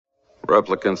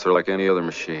Replicants are like any other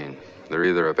machine. They're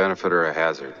either a benefit or a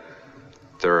hazard.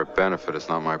 If they're a benefit, it's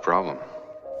not my problem.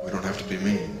 We don't have to be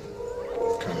mean.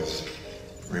 Because,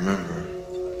 remember,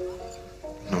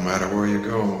 no matter where you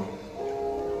go,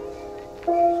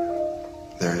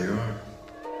 there you are.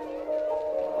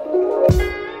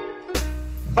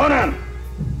 Conan,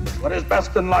 what is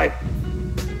best in life?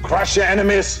 Crush your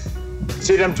enemies,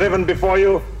 see them driven before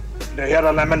you, and hear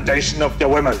the lamentation of their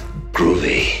women.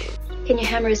 Groovy. Can you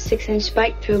hammer a 6-inch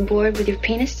spike through a board with your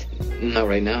penis? Not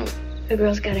right now. A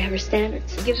girl's gotta have her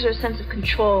standards. It gives her a sense of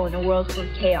control in a world full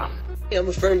of chaos. I'm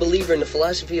a firm believer in the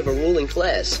philosophy of a ruling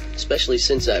class, especially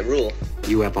since I rule.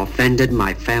 You have offended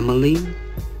my family,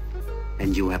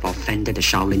 and you have offended the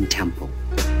Shaolin Temple.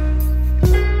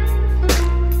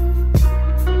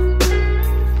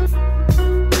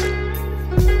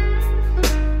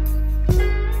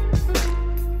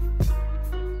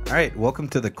 All right, welcome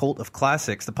to the Cult of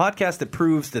Classics, the podcast that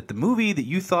proves that the movie that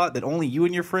you thought that only you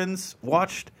and your friends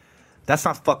watched, that's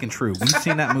not fucking true. We've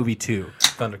seen that movie too.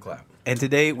 Thunderclap. And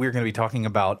today we're going to be talking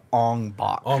about Ong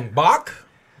Bak. Ong Bak,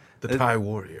 the Thai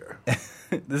warrior.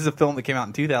 This is a film that came out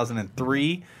in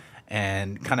 2003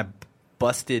 and kind of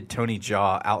busted Tony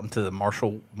Jaa out into the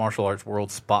martial arts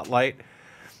world spotlight.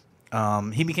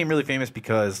 He became really famous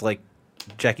because, like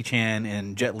Jackie Chan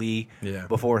and Jet Li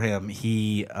before him,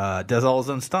 he does all his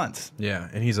own stunts. Yeah,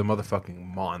 and he's a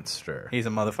motherfucking monster. He's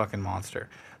a motherfucking monster.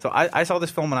 So I saw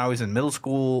this film when I was in middle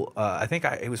school. I think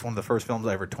it was one of the first films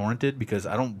I ever torrented because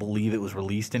I don't believe it was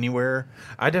released anywhere.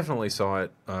 I definitely saw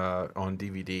it on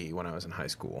DVD when I was in high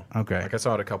school. Okay. Like I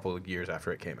saw it a couple of years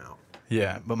after it came out.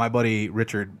 Yeah, but my buddy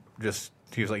Richard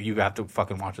he was like, you have to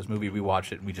fucking watch this movie. We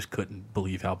watched it and we just couldn't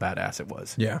believe how badass it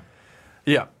was. Yeah.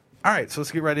 Yeah. All right, so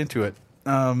let's get right into it.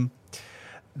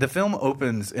 The film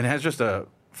opens and it has just a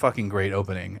fucking great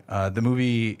opening. The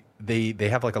movie, they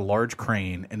have like a large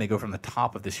crane and they go from the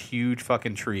top of this huge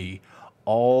fucking tree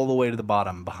all the way to the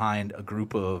bottom behind a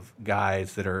group of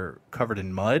guys that are covered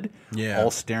in mud,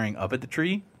 all staring up at the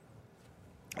tree.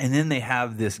 And then they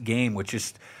have this game, which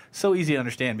is so easy to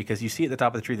understand because you see at the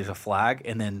top of the tree there's a flag,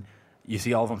 and then you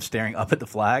see all of them staring up at the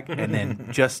flag, and then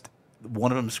just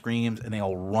one of them screams, and they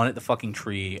all run at the fucking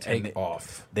tree. Take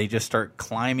off. They just start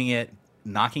climbing it,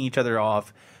 knocking each other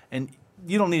off, and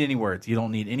you don't need any words. You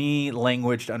don't need any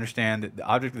language to understand that the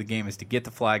object of the game is to get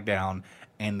the flag down,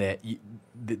 and that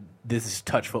this is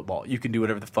touch football. You can do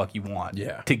whatever the fuck you want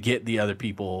to get the other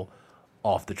people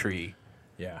off the tree.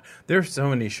 Yeah. There's so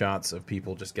many shots of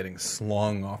people just getting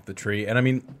slung off the tree. And I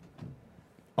mean,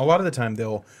 a lot of the time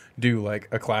they'll do like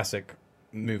a classic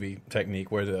movie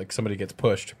technique where like somebody gets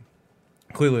pushed.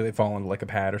 Clearly they fall into like a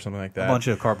pad or something like that. A bunch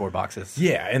of cardboard boxes.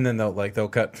 Yeah, and then they'll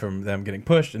cut from them getting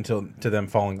pushed to them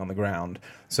falling on the ground.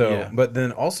 So, but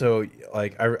then also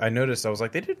like I noticed, I was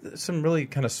like, they did some really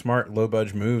kind of smart low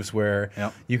budge moves where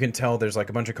you can tell there's like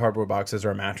a bunch of cardboard boxes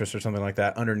or a mattress or something like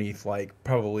that underneath like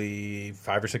probably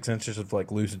 5 or 6 inches of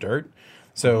like loose dirt.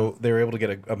 So they were able to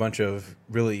get a bunch of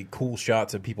really cool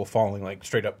shots of people falling like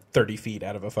straight up 30 feet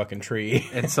out of a fucking tree.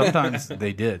 And sometimes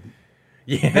they did.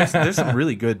 Yeah, there's some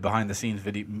really good behind-the-scenes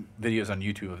videos on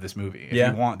YouTube of this movie. If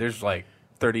you want, there's like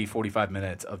 30, 45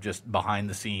 minutes of just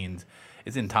behind-the-scenes.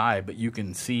 It's in Thai, but you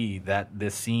can see that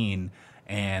this scene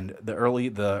and the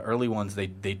early ones, they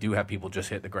do have people just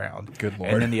hit the ground. Good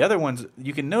Lord. And then the other ones,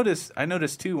 you can notice, I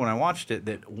noticed too when I watched it,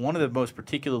 that one of the most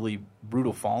particularly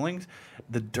brutal fallings,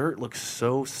 the dirt looks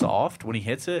so soft when he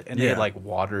hits it, and they had like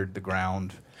watered the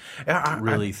ground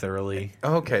really thoroughly.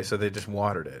 Okay, so they just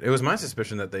watered it. It was my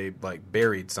suspicion that they like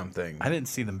buried something. I didn't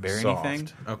see them bury soft. anything.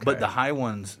 Okay. But the high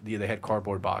ones, they had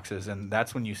cardboard boxes, and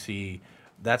that's when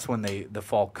the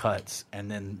fall cuts, and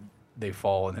then they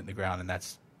fall and hit the ground, and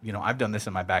that's, I've done this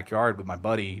in my backyard with my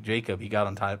buddy Jacob. He got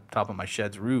on top of my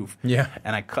shed's roof,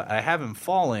 and I have him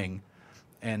falling,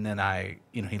 and then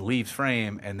he leaves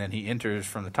frame, and then he enters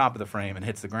from the top of the frame and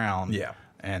hits the ground. Yeah.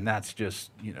 And that's just,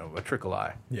 a trickle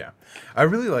eye. Yeah. I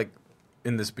really like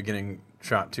in this beginning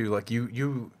shot too, like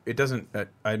it doesn't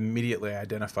immediately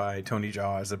identify Tony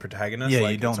Jaa as the protagonist. Yeah,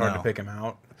 like, you don't it's hard know. to pick him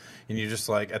out. And you just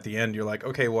like, at the end, you're like,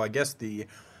 okay, well, I guess the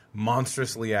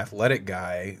monstrously athletic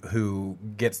guy who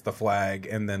gets the flag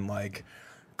and then like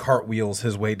cartwheels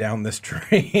his way down this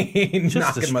train, Just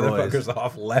knocking destroys. motherfuckers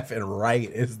off left and right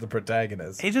is the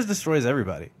protagonist. He just destroys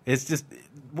everybody. It's just,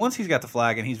 once he's got the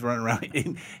flag and he's running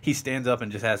around, he stands up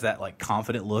and just has that like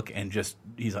confident look, and just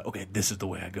he's like, okay, this is the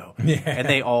way I go. Yeah. And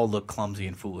they all look clumsy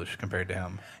and foolish compared to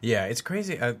him. Yeah, it's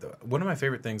crazy. One of my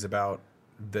favorite things about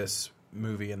this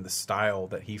movie and the style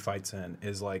that he fights in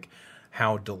is like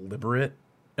how deliberate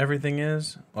everything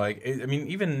is. Like, I mean,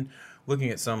 even looking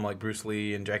at some like Bruce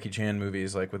Lee and Jackie Chan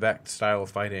movies, like with that style of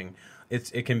fighting,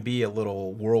 it can be a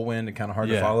little whirlwind and kind of hard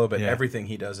to follow, but everything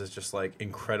he does is just like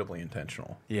incredibly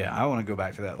intentional. Yeah, I want to go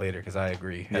back to that later because I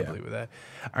agree heavily with that.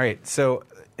 All right, so,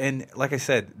 and like I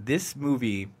said, this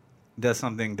movie does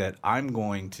something that I'm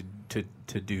going to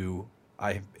do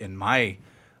in my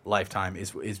lifetime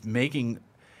is making,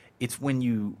 it's when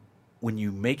you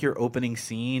make your opening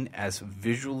scene as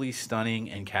visually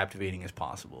stunning and captivating as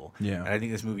possible. Yeah. And I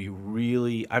think this movie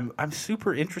really, I'm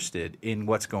super interested in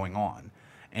what's going on.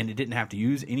 And it didn't have to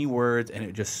use any words, and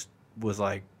it just was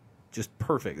like just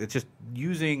perfect. It's just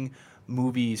using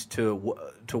movies to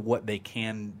what they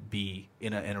can be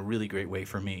in a really great way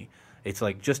for me. It's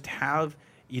like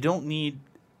you don't need,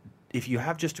 if you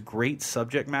have just a great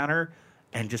subject matter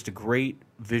and just a great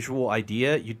visual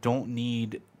idea, you don't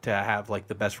need to have like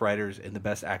the best writers and the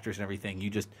best actors and everything. You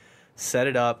just set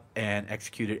it up and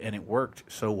execute it, and it worked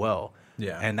so well.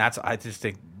 Yeah. And I just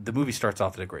think the movie starts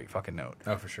off at a great fucking note.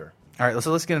 Oh, for sure. All right,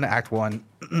 so let's get into Act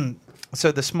 1.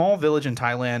 So the small village in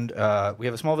Thailand, we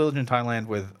have a small village in Thailand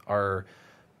with our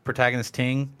protagonist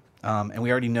Ting, and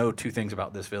we already know two things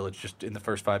about this village just in the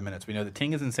first 5 minutes. We know that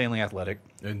Ting is insanely athletic.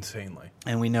 Insanely.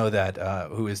 And we know that,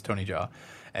 who is Tony Jaa,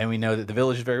 and we know that the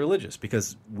village is very religious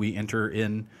because we enter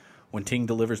in, when Ting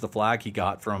delivers the flag he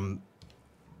got from,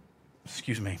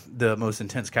 the most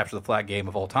intense capture the flag game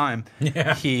of all time.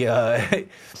 Yeah.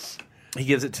 He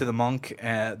gives it to the monk,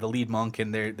 the lead monk,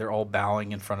 and they're all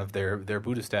bowing in front of their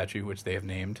Buddha statue, which they have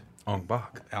named Ong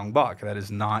Bak. Ong Bak. That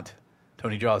is not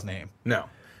Tony Jaa's name. No.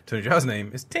 Tony Jaa's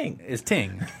name is Ting. It's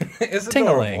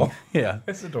Ting-a-ling. Adorable. Yeah.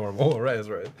 It's adorable. Right, is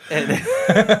right.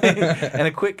 And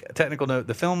a quick technical note,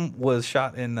 the film was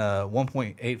shot in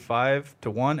 1.85 to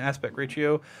 1 aspect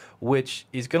ratio, which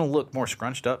is going to look more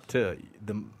scrunched up to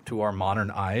our modern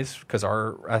eyes because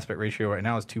our aspect ratio right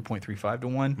now is 2.35 to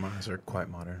 1. My eyes are quite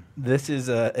modern. This is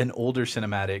an older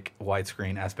cinematic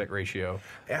widescreen aspect ratio.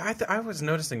 Yeah, I was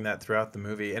noticing that throughout the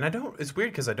movie, and it's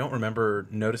weird because I don't remember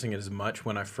noticing it as much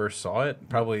when I first saw it.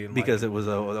 Probably because that was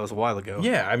a while ago.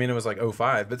 Yeah, I mean it was like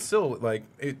 2005, but still like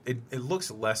it looks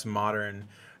less modern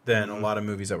than a lot of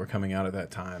movies that were coming out at that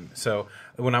time. So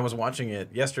when I was watching it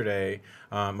yesterday,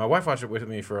 my wife watched it with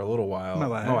me for a little while. My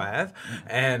wife.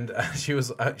 And she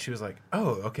was like,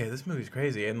 "Oh, okay, this movie's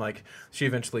crazy." And like she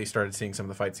eventually started seeing some of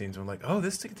the fight scenes and was like, "Oh,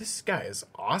 this guy is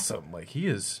awesome. Like he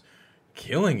is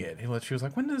killing it." And she was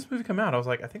like, "When did this movie come out?" I was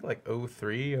like, "I think like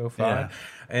 2003, 2005. Yeah.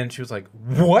 And she was like,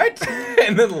 "What?"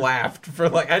 And then laughed for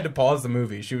like, I had to pause the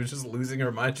movie. She was just losing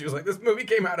her mind. She was like, "This movie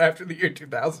came out after the year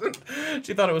 2000.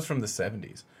 She thought it was from the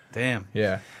 70s. Damn.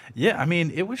 Yeah. Yeah, I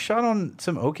mean, it was shot on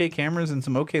some okay cameras and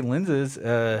some okay lenses.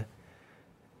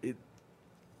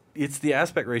 It's the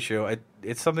aspect ratio.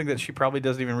 It's something that she probably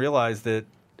doesn't even realize that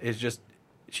is just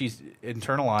she's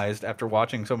internalized after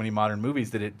watching so many modern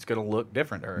movies that it's going to look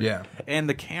different to her. Yeah. And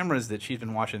the cameras that she's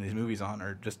been watching these movies on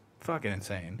are just fucking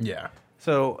insane. Yeah.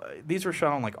 So these were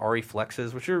shot on like RE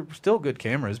Flexes, which are still good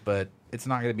cameras, but it's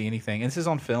not going to be anything. And this is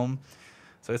on film,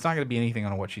 so it's not going to be anything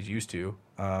on what she's used to.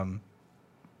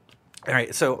 All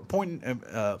right, so point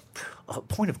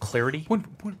of clarity, point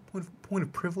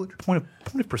of privilege, point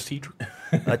of procedure.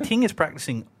 Ting is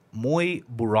practicing Muay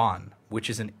Buran, which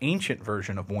is an ancient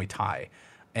version of Muay Thai,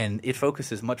 and it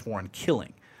focuses much more on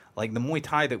killing. Like the Muay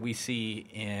Thai that we see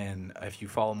if you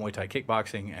follow Muay Thai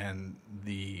kickboxing and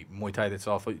the Muay Thai that's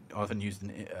often used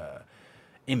in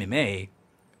MMA,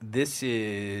 this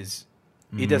is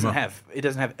it doesn't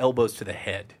have elbows to the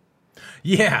head.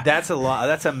 Yeah, that's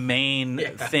a main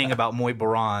thing about Muay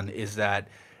Buran is that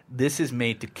this is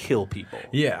made to kill people.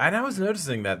 Yeah, and I was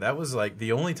noticing that was like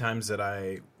the only times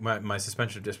that my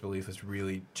suspension of disbelief was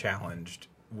really challenged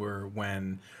were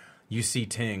when you see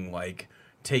Ting like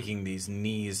taking these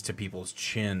knees to people's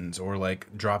chins or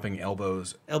like dropping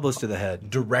elbows to the head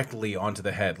directly onto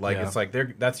the head. Like it's like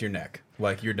that's your neck.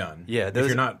 Like you're done. Yeah, if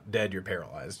you're not dead, you're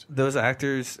paralyzed. Those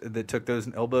actors that took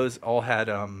those elbows all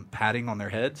had padding on their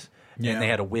heads. Yeah. And they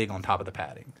had a wig on top of the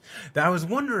padding. I was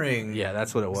wondering. Yeah,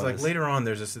 that's what it was. It's like later on,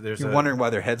 You're wondering why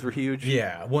their heads were huge.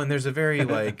 Yeah, well, and there's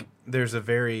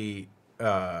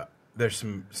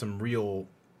some real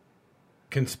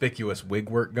conspicuous wig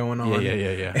work going on.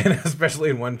 Yeah. And especially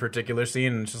in one particular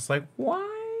scene, and it's just like,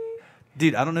 why?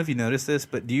 Dude, I don't know if you noticed this,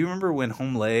 but do you remember when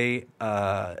Hong Lei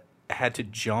had to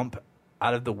jump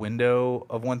out of the window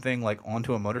of one thing, like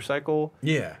onto a motorcycle?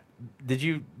 Yeah. did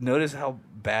you notice how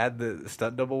bad the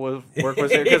stunt double work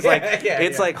was there?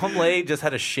 Because like Hum Le just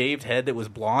had a shaved head that was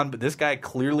blonde, but this guy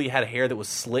clearly had hair that was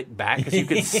slicked back because you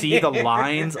could see the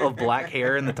lines of black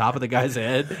hair in the top of the guy's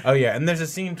head. Oh yeah, and there's a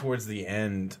scene towards the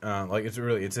end,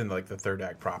 it's in like the third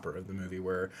act proper of the movie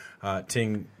where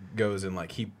Ting goes and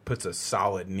like he puts a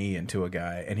solid knee into a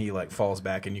guy and he like falls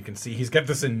back and you can see he's got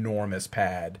this enormous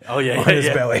pad on his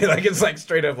belly, like it's like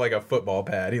straight up like a football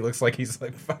pad. He looks like he's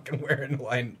like fucking wearing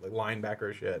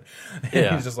linebacker shit.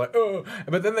 Yeah. He's just like, oh,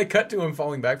 but then they cut to him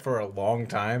falling back for a long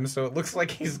time, so it looks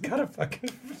like he's got a fucking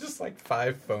just like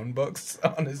 5 phone books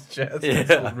on his chest. Yeah.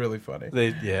 It's really funny.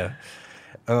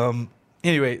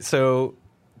 Anyway, so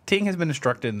Ting has been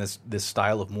instructed in this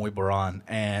style of Muay Boran,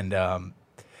 and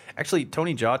actually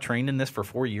Tony Jaa trained in this for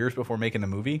 4 years before making the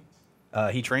movie.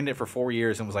 He trained it for 4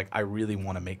 years and was like, I really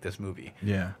want to make this movie.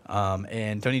 Yeah.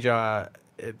 And Tony Jaa,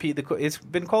 it's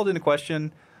been called into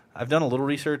question. I've done a little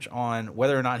research on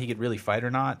whether or not he could really fight or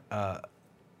not.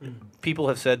 People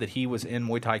have said that he was in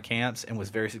Muay Thai camps and was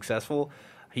very successful.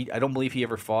 I don't believe he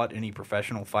ever fought any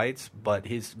professional fights, but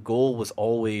his goal was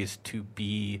always to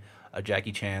be a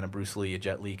Jackie Chan, a Bruce Lee, a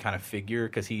Jet Li kind of figure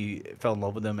because he fell in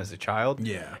love with them as a child.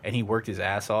 Yeah. And he worked his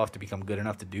ass off to become good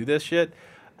enough to do this shit.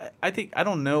 I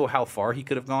don't know how far he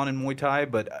could have gone in Muay Thai,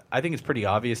 but I think it's pretty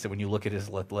obvious that when you look at his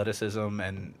athleticism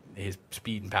and his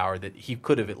speed and power, that he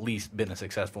could have at least been a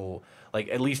successful, like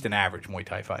at least an average Muay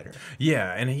Thai fighter.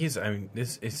 Yeah, and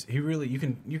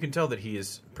you can tell that he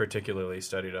is particularly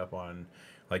studied up on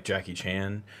like Jackie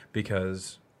Chan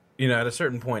because at a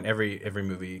certain point, every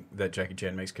movie that Jackie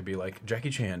Chan makes could be like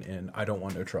Jackie Chan in I Don't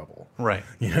Want No Trouble, right?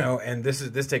 And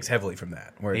this takes heavily from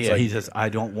that. Where it's he says I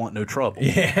don't want no trouble,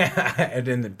 and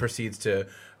then it proceeds to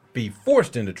be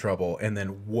forced into trouble and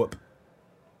then whoop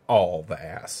all the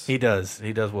ass. He does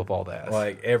whoop all the ass.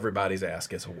 Like everybody's ass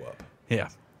gets a whoop. Yeah.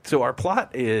 So our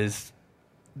plot is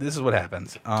this is what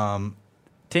happens.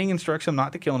 Ting instructs him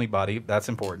not to kill anybody. That's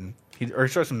important. He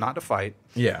instructs him not to fight.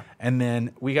 Yeah. And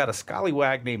then we got a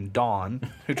scallywag named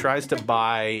Don who tries to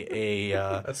buy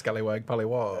a scallywag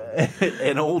polywog.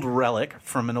 an old relic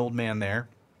from an old man there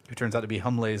who turns out to be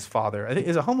Hum Le's father. I think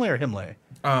is it Hum Le or Him Le?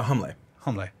 Hum Le.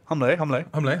 Hum Le. Hum Le. Hum Le.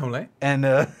 Hum Le. Hum Le. And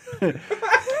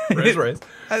raise.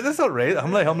 That's not raise.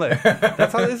 Hum Le. Hum Le.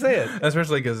 That's how they say it.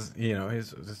 Especially because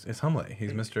it's Hum Le.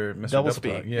 He's Mr. Double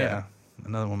speak. Yeah.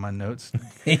 Another one of my notes.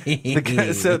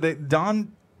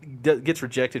 Don gets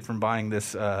rejected from buying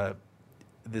this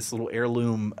little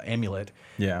heirloom amulet.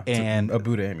 Yeah, and a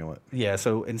Buddha amulet. Yeah,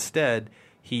 so instead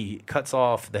he cuts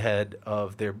off the head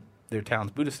of their town's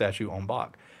Buddha statue on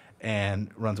Bach and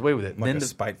runs away with it. Like a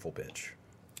spiteful bitch.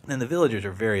 Then the villagers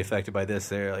are very affected by this.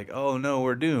 They're like, "Oh no,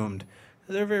 we're doomed."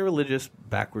 They're very religious,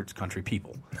 backwards country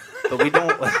people, but we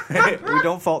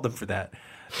don't fault them for that.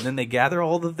 And then they gather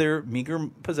all of their meager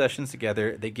possessions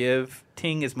together. They give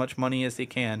Ting as much money as they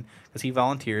can because he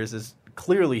volunteers.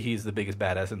 Clearly, he's the biggest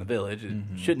badass in the village. It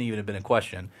shouldn't even have been a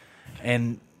question.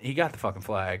 And he got the fucking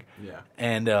flag. Yeah.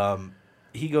 And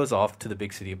he goes off to the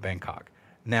big city of Bangkok.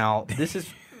 Now, this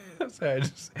is...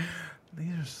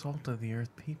 these are salt of the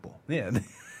earth people. Yeah.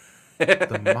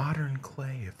 The modern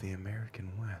clay of the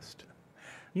American West.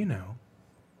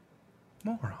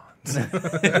 Morons.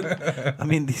 I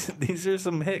mean, these are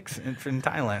some hicks from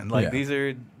Thailand. Like these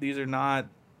are not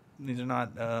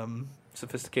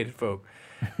sophisticated folk.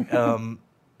 So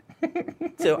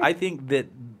I think that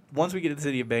once we get to the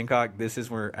city of Bangkok, this is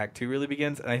where Act 2 really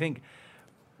begins. And I think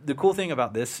the cool thing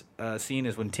about this scene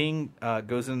is when Ting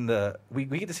goes in we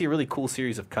get to see a really cool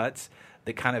series of cuts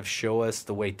that kind of show us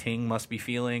the way Ting must be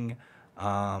feeling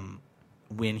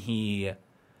when he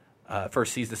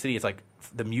first sees the city. It's like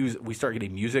the music. We start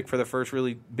getting music for the first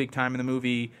really big time in the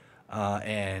movie,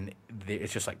 and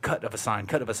it's just like cut of a sign,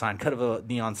 cut of a sign, cut of a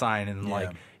neon sign, and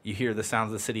like you hear the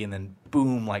sounds of the city, and then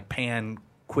boom, like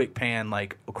quick pan,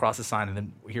 like across the sign, and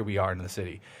then here we are in the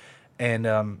city. And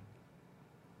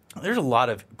there's a lot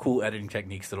of cool editing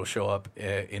techniques that'll show up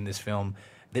in this film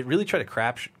that really try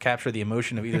to capture the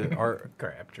emotion of either our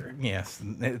crapture. Yes,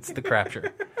 it's the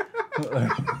crapture.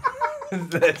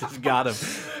 That just got him.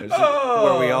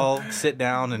 Where we all sit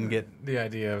down and get the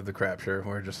idea of the crapture,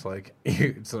 where just like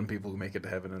some people make it to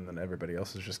heaven and then everybody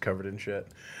else is just covered in shit,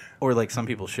 or like some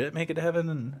people shit make it to heaven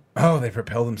and they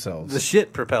propel themselves. The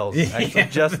shit propels, actually,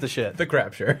 just the shit. The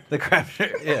crapture,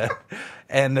 yeah.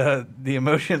 And the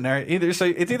emotion it's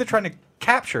either trying to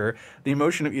capture the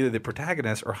emotion of either the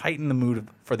protagonist or heighten the mood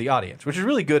for the audience, which is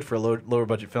really good for a lower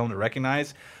budget film to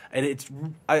recognize.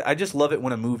 And I just love it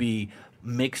when a movie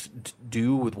makes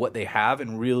do with what they have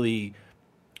and really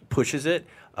pushes it.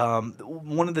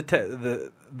 One of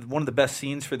the best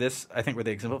scenes for this, I think, where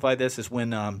they exemplify this is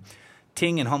when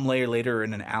Ting and Hum Le are later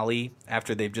in an alley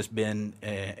after they've just been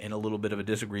in a little bit of a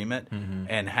disagreement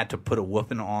and had to put a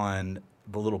whooping on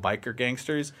the little biker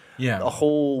gangsters. Yeah. A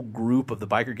whole group of the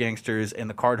biker gangsters and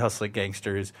the card hustling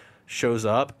gangsters shows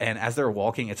up, and as they're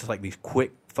walking, it's just like these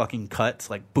quick fucking cuts,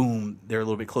 like boom, they're a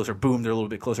little bit closer, boom, they're a little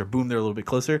bit closer, boom, they're a little bit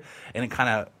closer, and it kind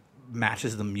of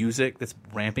matches the music that's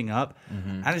ramping up.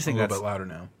 I just think a little that's bit louder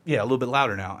now. Yeah, a little bit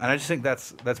louder now, and I just think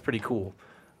that's pretty cool.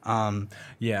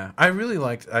 Yeah, I really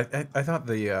liked. I thought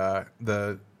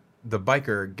the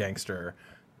biker gangster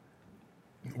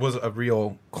was a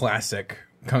real classic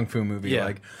kung fu movie. Yeah.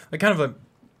 Like kind of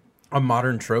a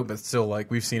modern trope, but still like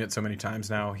we've seen it so many times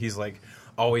now. He's like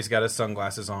always got his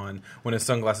sunglasses on. When his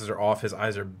sunglasses are off, his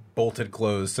eyes are bolted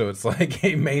closed, so it's like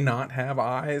he may not have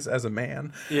eyes as a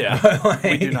man. Yeah, but, like,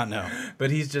 we do not know. But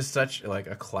he's just such like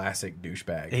a classic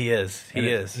douchebag. He is.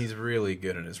 He's really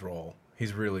good at his role.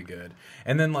 He's really good.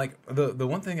 And then like the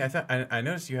one thing I thought I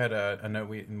noticed you had a note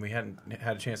we hadn't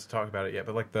had a chance to talk about it yet,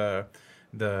 but like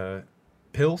the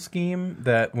pill scheme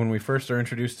that when we first are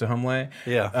introduced to Hum Le.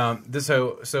 Yeah.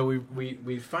 So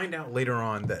we find out later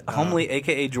on that Hum Le,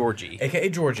 aka Georgie,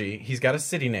 he's got a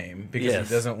city name because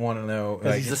he doesn't want to know.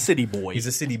 Like, he's a city boy. He's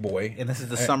a city boy, and this is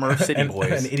the summer of city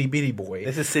boys. An itty bitty boy.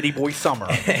 This is city boy summer.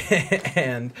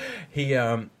 And he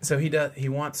he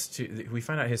wants to. We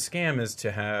find out his scam is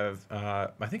to have.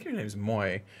 I think her name's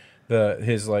Moy.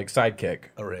 His like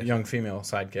sidekick, young female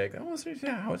sidekick. Oh,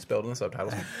 yeah, how it's spelled in the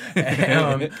subtitles.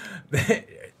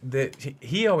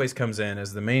 He always comes in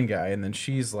as the main guy, and then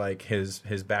she's like his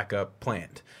backup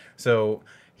plant. So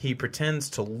he pretends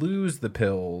to lose the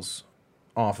pills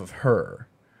off of her,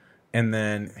 and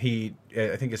then I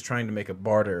think is trying to make a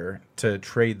barter to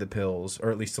trade the pills,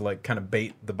 or at least to like kind of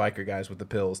bait the biker guys with the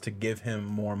pills to give him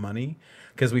more money,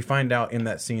 because we find out in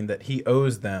that scene that he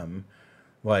owes them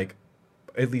like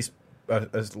at least a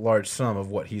large sum of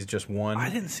what he's just won. I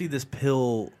didn't see this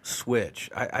pill switch.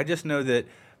 I just know that.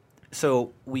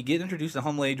 So we get introduced to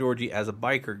Hum Le Georgie as a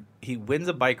biker. He wins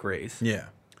a bike race. Yeah,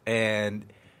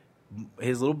 and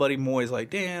his little buddy Moy's like,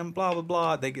 "Damn, blah blah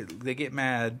blah." They get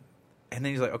mad, and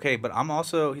then he's like, "Okay, but I'm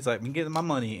also." He's like, "I'm getting my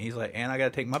money." And he's like, "And I got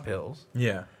to take my pills."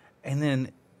 Yeah, and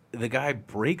then the guy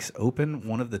breaks open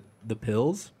one of the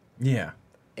pills. Yeah,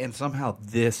 and somehow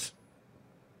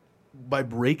by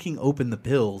breaking open the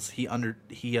pills, he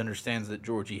understands that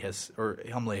Georgie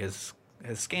Hum Le has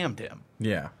scammed him.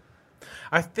 Yeah,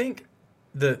 I think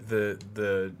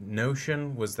the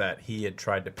notion was that he had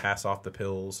tried to pass off the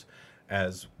pills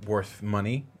as worth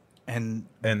money, and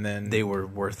then they were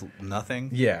worth nothing.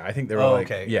 Yeah, I think they were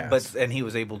okay. Yeah, and he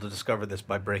was able to discover this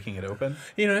by breaking it open.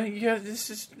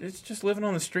 It's just living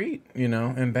on the street,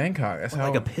 in Bangkok. That's how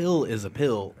like a pill is a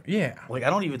pill. Yeah, like I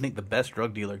don't even think the best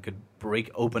drug dealer could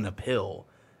break open a pill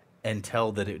and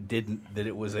tell that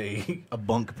it was a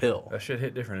bunk pill. That shit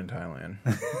hit different in Thailand.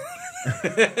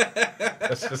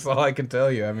 That's just all I can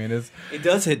tell you. I mean, it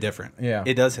does hit different. Yeah,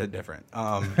 it does hit different.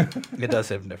 It does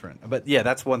hit different. But yeah,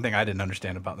 that's one thing I didn't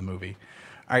understand about the movie.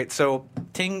 All right, so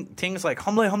Ting's like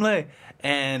Hum Le,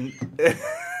 and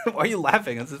why are you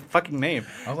laughing? That's his fucking name.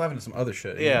 I was laughing at some other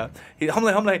shit. Yeah, Hum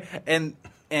Le, and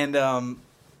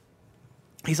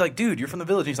he's like, dude, you're from the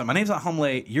village. And he's like, my name's not Hum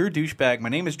Le. You're a douchebag. My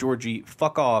name is Georgie.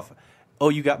 Fuck off. Oh,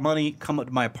 you got money? Come up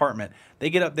to my apartment. They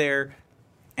get up there,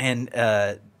 and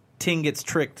Ting gets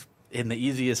tricked in the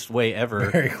easiest way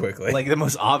ever. Very quickly. Like the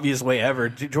most obvious way ever.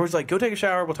 George's like, go take a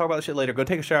shower. We'll talk about this shit later. Go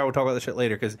take a shower. We'll talk about this shit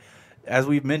later. Because as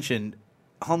we've mentioned,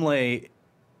 Hum Le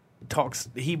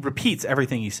he repeats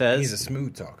everything he says. He's a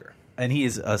smooth talker. And he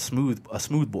is a smooth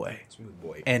boy. Smooth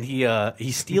boy. And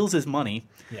he steals his money.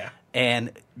 Yeah.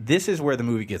 And this is where the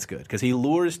movie gets good, because he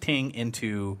lures Ting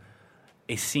into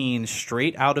a scene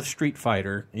straight out of Street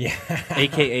Fighter,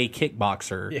 a.k.a.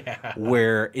 Kickboxer,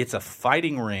 where it's a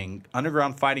fighting ring,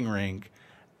 underground fighting ring,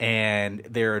 and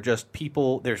there are just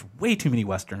people. There's way too many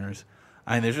Westerners.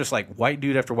 I mean, there's just like white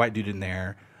dude after white dude in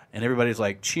there, and everybody's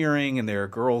like cheering, and there are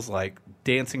girls like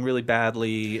dancing really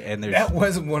badly. And that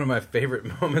was one of my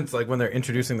favorite moments. Like when they're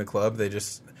introducing the club,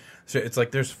 it's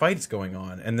like there's fights going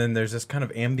on, and then there's this kind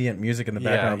of ambient music in the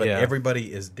background, but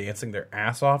everybody is dancing their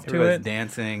ass off to it.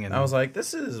 Dancing, and I was like,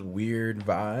 this is weird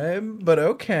vibe, but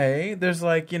okay. There's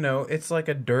like, it's like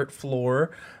a dirt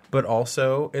floor, but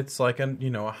also it's like a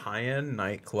high-end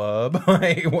nightclub.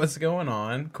 Like, what's going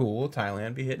on? Cool.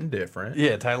 Thailand be hitting different.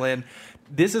 Yeah, Thailand.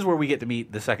 This is where we get to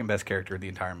meet the second best character of the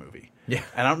entire movie. Yeah.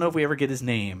 And I don't know if we ever get his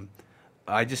name.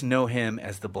 I just know him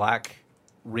as the black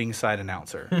ringside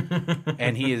announcer.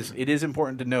 And it is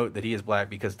important to note that he is black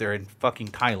because they're in fucking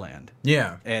Thailand.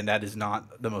 Yeah. And that is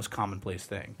not the most commonplace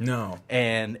thing. No.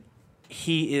 And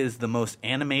he is the most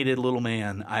animated little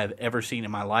man I have ever seen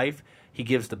in my life. He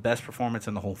gives the best performance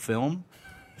in the whole film,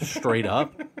 straight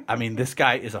up. I mean, this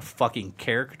guy is a fucking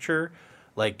caricature.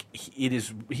 Like, he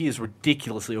is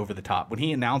ridiculously over the top. When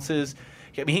he announces,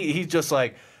 I mean, he's just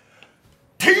like,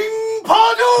 Ting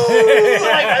Padu!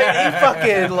 He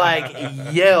fucking,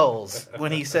 like, yells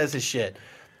when he says his shit.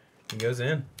 He goes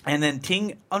in. And then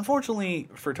Ting, unfortunately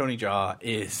for Tony Jaa,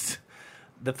 is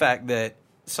the fact that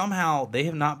somehow they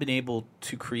have not been able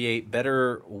to create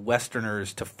better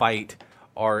Westerners to fight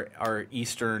our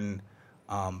Eastern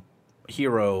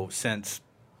hero since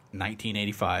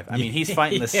 1985. I mean, he's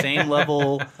fighting the same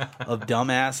level of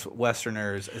dumbass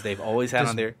Westerners as they've always had Just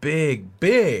on there.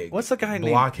 Big. What's the guy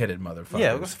named? Blockheaded motherfucker.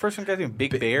 Yeah, what's the first one guy's name?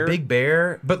 Big Bear? Big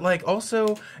Bear. But, like,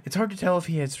 also, it's hard to tell if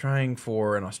he is trying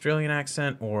for an Australian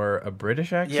accent or a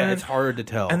British accent. Yeah, it's hard to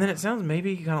tell. And then it sounds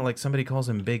maybe kind of like somebody calls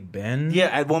him Big Ben. Yeah,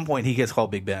 at one point he gets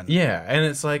called Big Ben. Yeah, and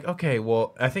it's like, okay,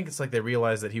 well, I think it's like they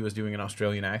realized that he was doing an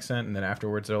Australian accent, and then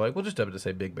afterwards they're like, we'll just dub it to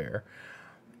say Big Bear.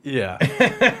 Yeah.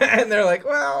 And they're like,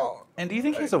 well... And do you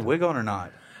think he has a wig on or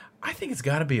not? I think it's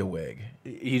got to be a wig.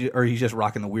 Or he's just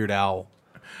rocking the Weird Al,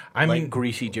 I mean,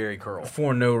 greasy Jerry curl.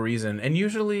 For no reason. And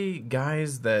usually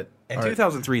guys that... In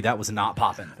 2003, that was not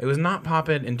popping. It was not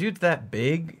popping, and dudes that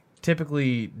big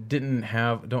typically don't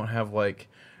have, like...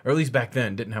 Or at least back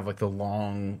then, didn't have, like, the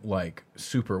long, like,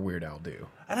 super Weird Al do.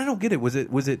 And I don't get it. Was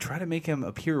it try to make him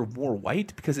appear more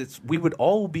white? Because we would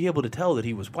all be able to tell that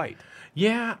he was white.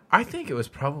 Yeah, I think it was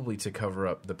probably to cover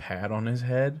up the pad on his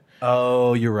head.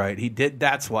 Oh, you're right. He did.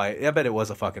 That's why. I bet it was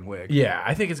a fucking wig. Yeah,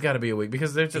 I think it's got to be a wig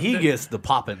because he gets the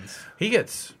poppins. He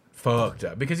gets fucked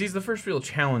up because he's the first real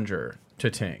challenger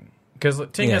to Ting. Because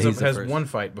Ting has one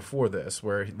fight before this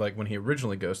where, like, when he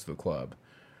originally goes to the club,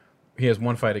 he has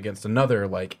one fight against another,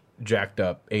 like, jacked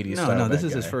up 80s style. No, this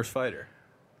is his first fighter.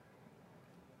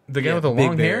 The guy with the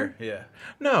long hair? Yeah.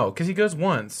 No, because he goes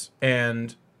once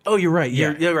and... Oh, you're right.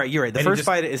 Yeah. You're right. The first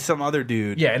fight is some other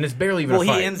dude. Yeah, and it's barely even a fight.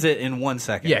 Well, he ends it in 1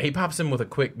 second. Yeah, he pops him with a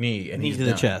quick knee and knee he's to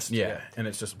done. the chest. Yeah, and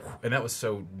it's just... And that was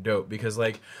so dope because,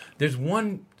 like, there's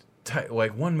one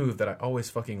move that I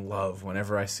always fucking love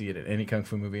whenever I see it in any kung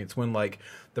fu movie. It's when, like,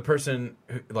 the person,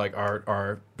 like,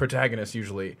 our protagonist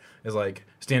usually is, like,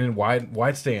 standing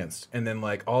wide stance, and then,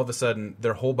 like, all of a sudden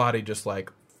their whole body just,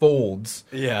 like, folds.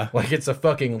 Yeah. Like it's a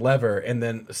fucking lever, and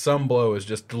then some blow is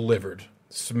just delivered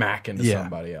smack into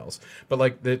somebody else. But,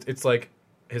 like, it's like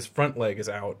his front leg is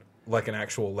out like an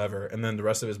actual lever, and then the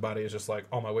rest of his body is just like,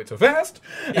 all my weight so fast.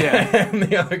 Yeah. And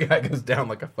the other guy goes down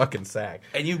like a fucking sack.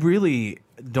 And you really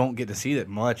don't get to see that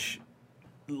much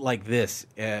like this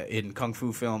in kung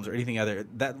fu films or anything other.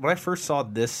 That when I first saw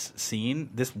this scene,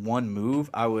 this one move,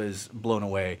 I was blown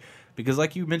away because,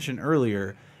 like you mentioned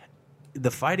earlier,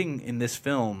 the fighting in this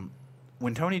film,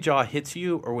 when Tony Jaa hits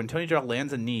you or when Tony Jaa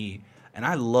lands a knee, and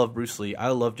I love Bruce Lee, I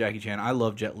love Jackie Chan, I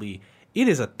love Jet Li, it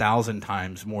is 1,000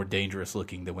 times more dangerous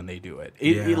looking than when they do it.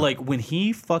 It like when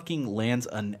he fucking lands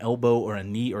an elbow or a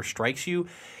knee or strikes you,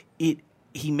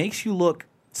 he makes you look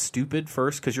stupid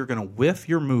first because you're going to whiff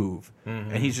your move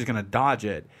and he's just going to dodge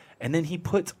it. And then he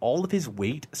puts all of his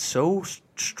weight so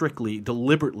strictly,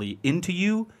 deliberately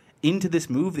into this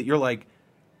move that you're like,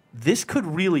 this could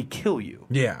really kill you.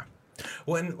 Yeah.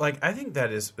 Well, and, like, I think that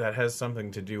has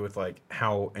something to do with, like,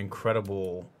 how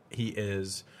incredible he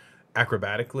is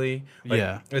acrobatically. Like,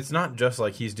 yeah. It's not just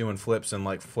like he's doing flips and,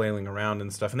 like, flailing around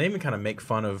and stuff. And they even kind of make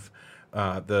fun of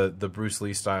the Bruce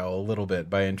Lee style a little bit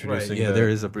by introducing. Right. Yeah, there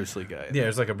is a Bruce Lee guy. Yeah,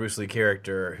 there's like a Bruce Lee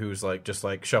character who's like just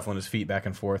like shuffling his feet back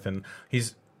and forth, and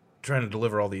he's trying to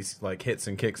deliver all these like hits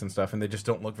and kicks and stuff, and they just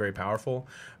don't look very powerful.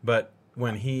 But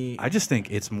when I just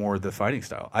think it's more the fighting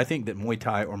style. I think that Muay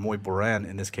Thai or Muay Boran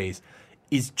in this case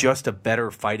is just a better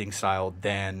fighting style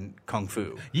than Kung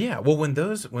Fu. Yeah, well, when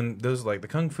those like the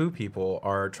Kung Fu people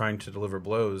are trying to deliver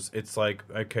blows, it's like,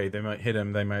 okay, they might hit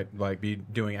him, they might like be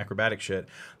doing acrobatic shit,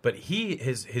 but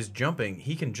his jumping,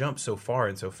 he can jump so far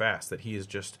and so fast that he is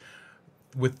just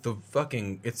with the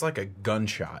fucking, it's like a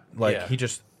gunshot. Like he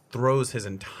just throws his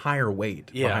entire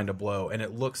weight behind a blow, and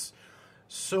it looks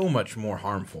so much more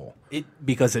harmful.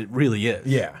 Because it really is.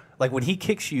 Yeah. Like when he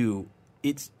kicks you,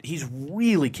 he's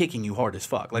really kicking you hard as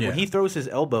fuck. Like when he throws his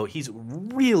elbow, he's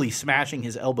really smashing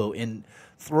his elbow and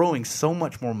throwing so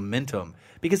much more momentum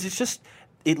because it's just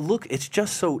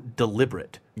so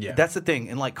deliberate. Yeah. That's the thing.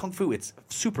 And like Kung Fu, it's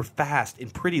super fast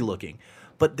and pretty looking,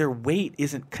 but their weight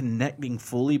isn't connecting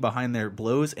fully behind their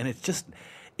blows. And it's just,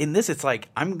 in this, it's like,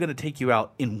 I'm going to take you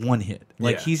out in one hit.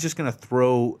 Like he's just going to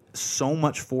throw so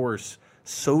much force,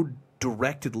 so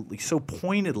directly, so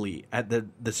pointedly at the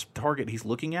target he's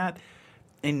looking at.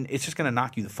 and it's just going to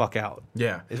knock you the fuck out.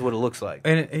 Yeah. Is what it looks like.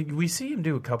 And we see him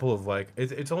do a couple of, like,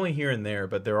 it's only here and there,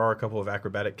 but there are a couple of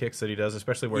acrobatic kicks that he does,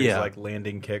 especially where he's, like,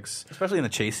 landing kicks. Especially in the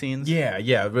chase scenes.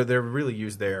 Yeah, but they're really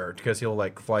used there because he'll,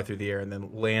 like, fly through the air and then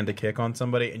land a kick on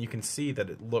somebody, and you can see that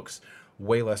it looks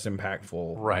way less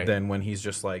impactful than when he's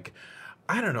just, like...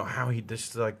 I don't know how he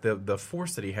just like the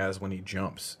force that he has when he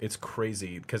jumps. It's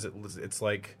crazy because it's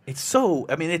like it's so.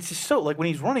 I mean, it's just so like when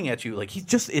he's running at you, like it's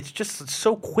just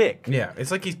so quick. Yeah,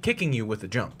 it's like he's kicking you with the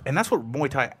jump, and that's what Muay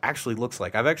Thai actually looks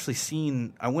like. I've actually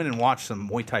seen. I went and watched some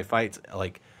Muay Thai fights.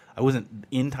 Like I wasn't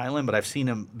in Thailand, but I've seen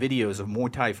videos of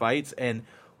Muay Thai fights, and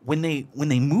when they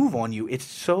move on you, it's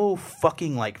so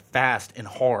fucking like fast and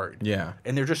hard. Yeah,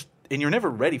 and you're never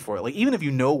ready for it. Like even if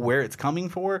you know where it's coming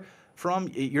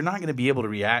from, you're not going to be able to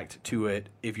react to it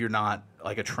if you're not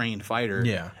like a trained fighter.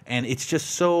 Yeah. And it's just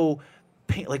so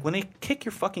like when they kick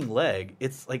your fucking leg,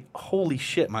 it's like holy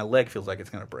shit, my leg feels like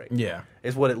it's going to break. Yeah.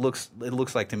 Is what it looks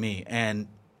like to me. And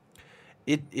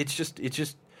it's just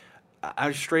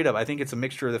I straight up I think it's a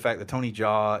mixture of the fact that Tony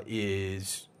Jaa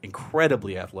is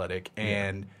incredibly athletic,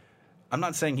 and I'm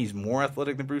not saying he's more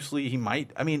athletic than Bruce Lee. He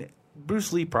might. I mean,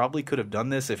 Bruce Lee probably could have done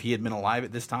this if he had been alive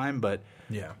at this time, but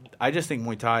yeah, I just think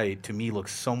Muay Thai to me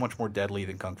looks so much more deadly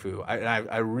than Kung Fu.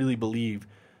 I really believe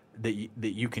that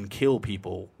you can kill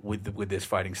people with this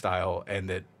fighting style, and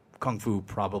that Kung Fu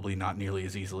probably not nearly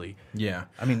as easily. Yeah,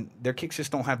 I mean their kicks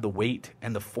just don't have the weight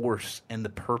and the force and the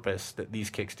purpose that these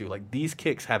kicks do. Like these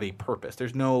kicks have a purpose.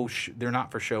 There's no they're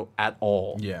not for show at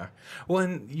all. Yeah, well,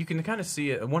 and you can kind of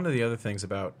see it. One of the other things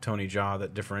about Tony Jaa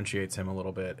that differentiates him a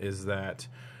little bit is that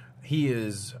he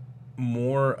is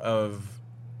more of,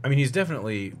 I mean, he's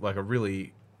definitely like a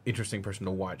really interesting person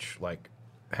to watch, like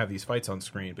have these fights on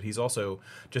screen, but he's also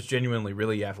just genuinely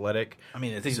really athletic. I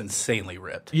mean, he's insanely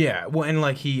ripped. Yeah, well, and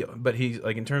like he's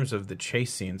like in terms of the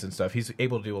chase scenes and stuff, he's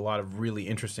able to do a lot of really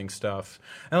interesting stuff.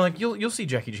 And like you'll see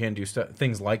Jackie Chan do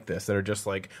things like this that are just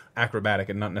like acrobatic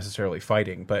and not necessarily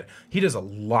fighting, but he does a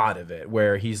lot of it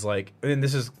where he's like, and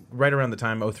this is right around the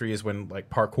time 2003 is when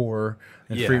like parkour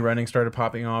and free running started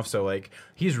popping off. So like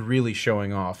he's really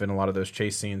showing off in a lot of those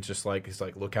chase scenes. Just like he's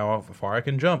like, look how far I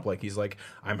can jump. Like he's like,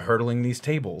 I'm hurdling these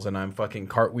tables and I'm fucking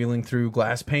cartwheeling through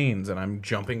glass panes and I'm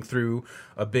jumping through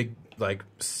a big like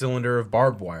cylinder of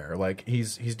barbed wire. Like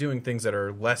he's doing things that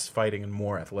are less fighting and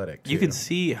more athletic too. You can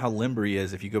see how limber he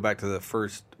is if you go back to the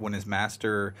first when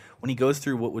he goes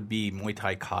through what would be Muay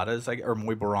Thai katas or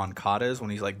Muay Boran katas, when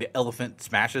he's like the elephant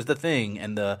smashes the thing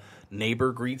and the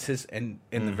neighbor greets his in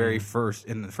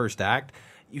the first act.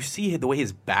 You see the way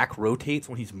his back rotates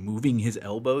when he's moving his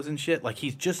elbows and shit. Like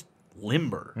he's just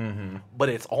limber, but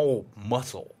it's all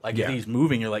muscle. Like if he's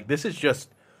moving, you're like, this is just.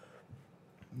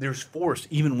 There's force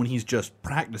even when he's just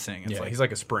practicing. It's like he's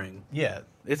like a spring. Yeah,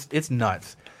 it's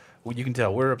nuts. Well, you can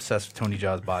tell we're obsessed with Tony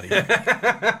Jaa's body.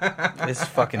 It's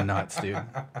fucking nuts, dude.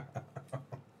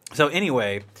 So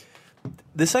anyway,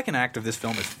 the second act of this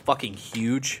film is fucking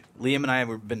huge. Liam and I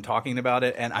have been talking about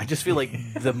it, and I just feel like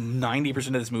the 90%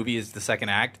 of this movie is the second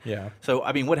act. Yeah. So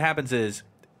I mean, what happens is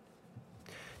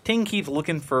Ting keeps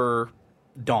looking for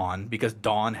Dawn because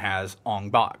Dawn has Ong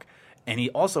Bak. And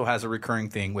he also has a recurring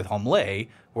thing with Hum Lei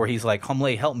where he's like, Hum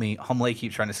Lei, help me. Hum Lei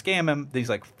keeps trying to scam him. Then he's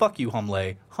like, fuck you, Hum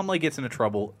Lei. Hum Lei gets into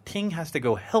trouble. Ting has to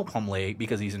go help Hum Lei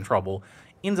because he's in trouble.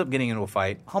 Ends up getting into a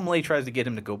fight. Hum Lei tries to get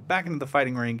him to go back into the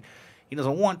fighting ring. He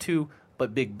doesn't want to,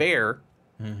 but Big Bear,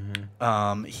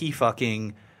 he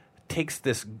fucking takes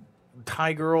this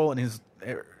Thai girl and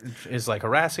is like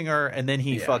harassing her, and then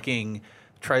he fucking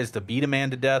tries to beat a man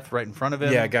to death right in front of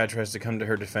him. Yeah, a guy tries to come to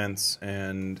her defense,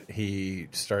 and he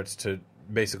starts to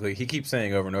basically, he keeps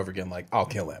saying over and over again, like, I'll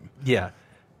kill him. Yeah.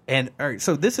 And all right,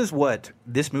 so this is what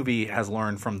this movie has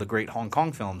learned from the great Hong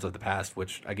Kong films of the past,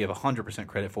 which I give 100%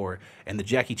 credit for, and the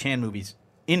Jackie Chan movies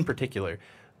in particular.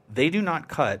 They do not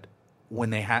cut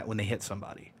when they hit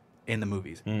somebody in the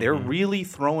movies. They're really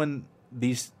throwing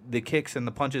the kicks and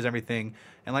the punches, everything.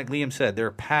 And like Liam said, there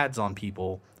are pads on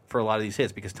people for a lot of these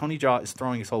hits because Tony Jaa is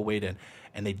throwing his whole weight in,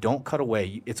 and they don't cut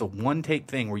away. It's a one-take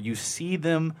thing where you see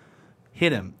them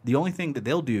hit him. The only thing that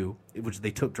they'll do, which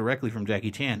they took directly from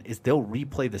Jackie Chan, is they'll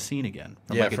replay the scene again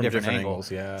from like a different angle.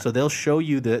 Angles, yeah. So they'll show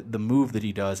you the move that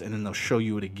he does, and then they'll show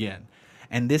you it again.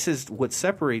 And this is what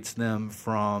separates them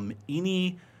from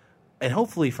any, and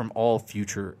hopefully from all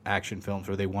future action films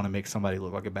where they want to make somebody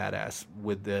look like a badass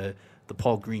with the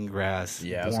Paul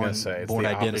Greengrass Born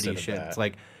Identity shit. It's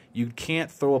like, you can't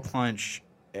throw a punch,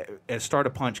 start a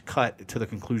punch, cut to the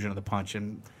conclusion of the punch,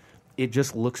 and it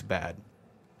just looks bad.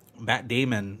 Matt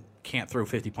Damon can't throw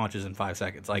 50 punches in 5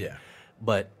 seconds,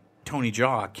 but Tony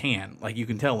Jaa can. Like you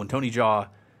can tell when Tony Jaa,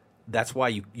 That's why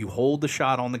you hold the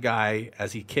shot on the guy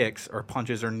as he kicks or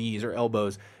punches or knees or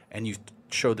elbows, and you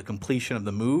show the completion of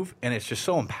the move, and it's just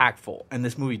so impactful. And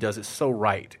this movie does it so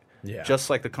right. Yeah. Just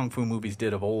like the Kung Fu movies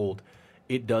did of old,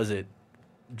 it does it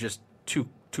just to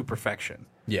perfection.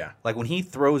 Yeah. Like when he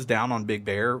throws down on Big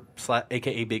Bear,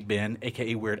 a.k.a. Big Ben,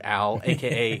 a.k.a. Weird Al,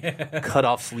 a.k.a. Cut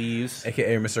Off Sleeves.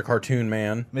 A.k.a. Mr. Cartoon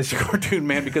Man. Mr. Cartoon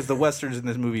Man, because the Westerns in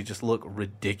this movie just look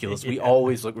ridiculous. We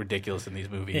always look ridiculous in these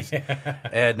movies.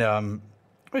 And,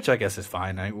 which I guess is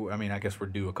fine. I mean, I guess we're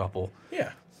due a couple.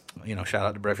 Yeah. You know, shout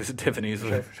out to Breakfast at Tiffany's.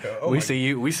 Oh we see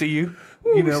you. We see you.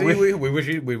 We wish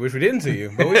we didn't see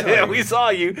you, but we saw yeah, you. we saw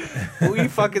you. We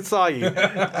fucking saw you.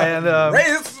 And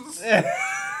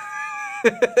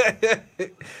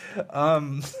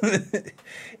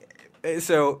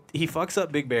so he fucks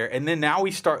up Big Bear, and then now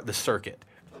we start the circuit.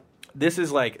 This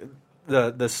is like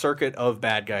the circuit of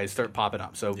bad guys start popping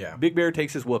up. So Big Bear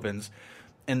takes his whoopings,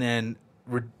 and then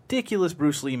ridiculous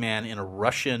Bruce Lee man in a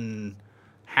Russian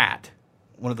hat.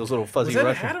 One of those little fuzzy Was that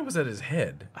Russian. a hat or was that his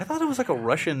head? I thought it was like a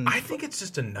Russian. I think it's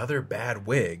just another bad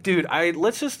wig. Dude,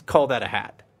 let's just call that a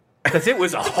hat. Because it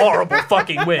was a horrible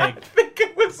fucking wig. I think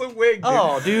it was a wig, dude.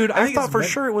 Oh, dude, I thought for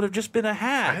meant- sure it would have just been a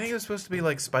hat. I think it was supposed to be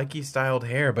like spiky styled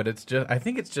hair, but I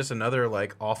think it's just another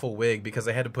like awful wig because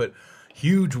they had to put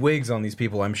huge wigs on these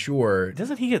people, I'm sure.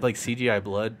 Doesn't he get like CGI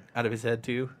blood out of his head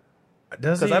too?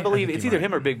 Does he? Because I believe think it's he either might.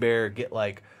 him or Big Bear get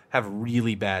like have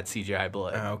really bad CGI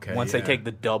blood. Okay, Once they take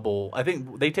the double, I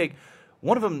think they take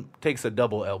one of them takes a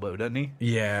double elbow, doesn't he?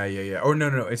 Yeah. Or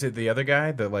no. Is it the other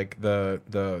guy?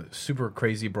 The super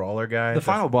crazy brawler guy? The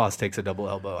final boss takes a double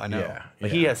elbow. I know. Yeah,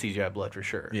 But he has CGI blood for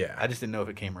sure. Yeah. I just didn't know if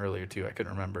it came earlier too. I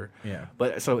couldn't remember. Yeah.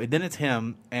 But so then it's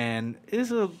him, and it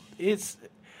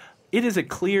is a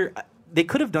clear. They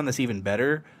could have done this even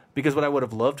better because what I would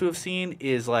have loved to have seen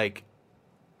is like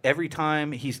every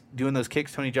time he's doing those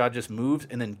kicks, Tony Jaa just moves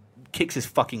and then kicks his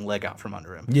fucking leg out from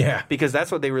under him. Yeah. Because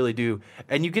that's what they really do.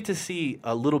 And you get to see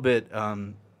a little bit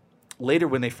later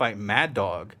when they fight Mad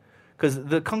Dog, because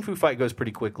the Kung Fu fight goes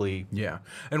pretty quickly. Yeah.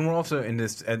 And we're also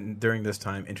during this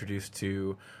time introduced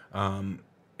to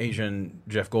Asian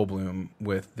Jeff Goldblum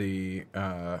with the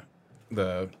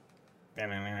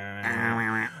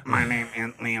My name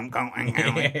is Liam Cohen.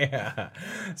 yeah.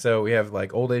 So we have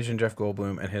like old Asian Jeff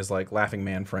Goldblum and his like laughing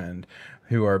man friend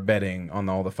who are betting on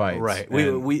all the fights. Right.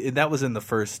 And We that was in the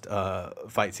first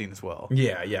fight scene as well.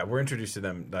 Yeah. We're introduced to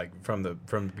them like from the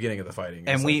beginning of the fighting.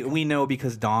 And It's we know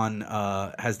because Don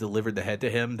has delivered the head to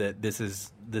him that this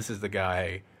is the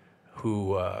guy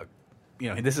who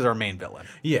this is our main villain.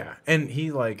 Yeah, and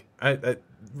he like I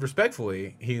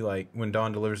respectfully, he like when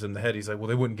Don delivers him the head, he's like, well,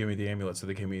 they wouldn't give me the amulet, so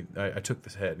they gave me. I took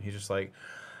this head, and he's just like,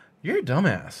 you're a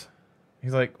dumbass.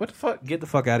 He's like, what the fuck? Get the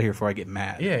fuck out of here before I get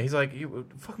mad. Yeah, he's like, what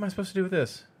the fuck am I supposed to do with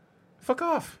this? Fuck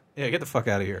off. Yeah, get the fuck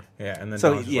out of here. Yeah, and then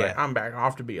So, Don's just like, I'm back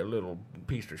off to be a little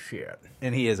piece of shit.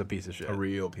 And he is a piece of shit. A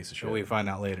real piece of shit. We find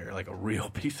out later, like a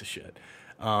real piece of shit.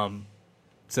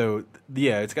 So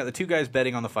yeah, it's got the two guys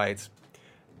betting on the fights.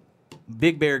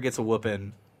 Big Bear gets a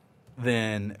whooping.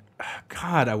 Then,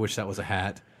 God, I wish that was a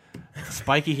hat.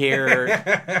 Spiky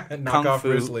hair, knock off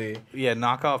Bruce Lee. Yeah,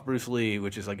 knock off Bruce Lee,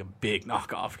 which is like a big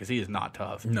knockoff because he is not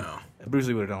tough. No, Bruce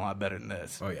Lee would have done a lot better than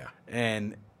this. Oh yeah,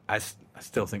 and I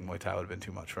still think Muay Thai would have been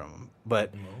too much from him.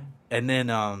 But and then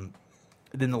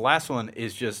the last one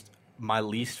is just my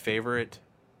least favorite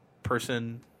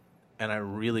person. And I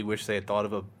really wish they had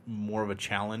thought of more of a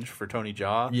challenge for Tony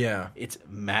Jaa. Yeah, it's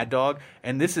Mad Dog,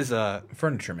 and this is a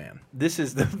Furniture Man. This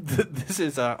is this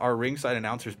is our ringside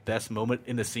announcer's best moment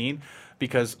in the scene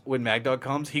because when Mad Dog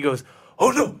comes, he goes, "Oh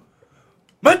no,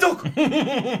 Mad Dog,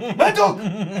 Mad Dog!"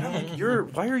 And I'm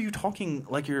like, why are you talking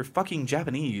like you're fucking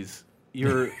Japanese?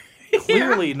 You're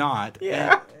clearly not.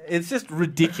 Yeah, it's just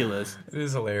ridiculous. It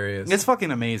is hilarious. It's fucking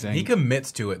amazing. He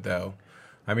commits to it though.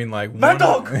 I mean, like Mad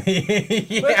Dog.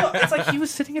 Yeah. It's like he was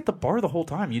sitting at the bar the whole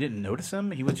time. You didn't notice him.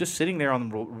 He was just sitting there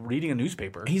reading a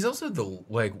newspaper. He's also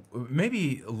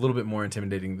maybe a little bit more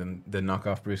intimidating than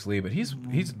knockoff Bruce Lee, but he's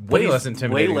way less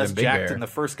intimidating way less than Big jacked Bear. than the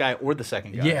first guy or the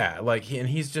second guy. Yeah, like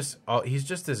he's just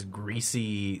this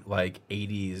greasy like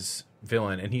 80s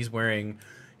villain, and he's wearing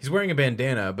a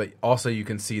bandana, but also you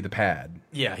can see the pad.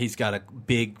 Yeah, he's got a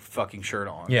big fucking shirt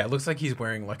on. Yeah, it looks like he's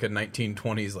wearing like a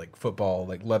 1920s like football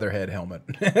like leatherhead helmet.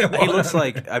 He looks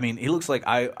like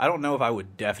I don't know if I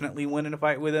would definitely win in a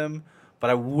fight with him, but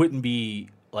I wouldn't be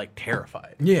like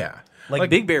terrified. Yeah. Like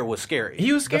Big Bear was scary.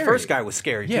 He was scary. The first guy was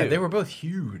scary too. Yeah, they were both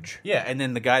huge. Yeah, and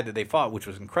then the guy that they fought, which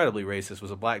was incredibly racist,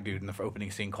 was a black dude in the opening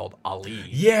scene called Ali.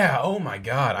 Yeah, oh my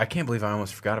god. I can't believe I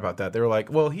almost forgot about that. They were like,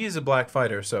 well, he's a black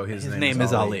fighter, so his name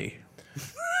is Ali.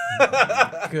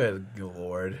 Good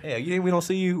lord. Yeah, you think we don't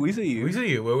see you? We see you. We see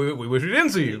you. We wish we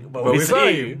didn't see you, but we we saw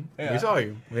see you. you. Yeah. We saw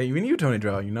you. Yeah, even you, Tony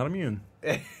Jaa, you're not immune.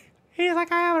 He's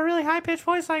like, I have a really high-pitched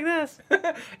voice like this.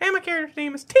 And my character's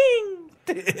name is Ting.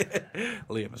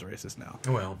 Liam is racist now.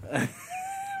 Well.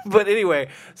 But anyway,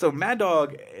 so Mad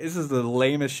Dog, this is the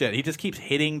lamest shit. He just keeps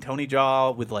hitting Tony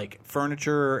Jaa with, like,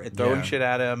 furniture and throwing shit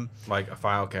at him. Like a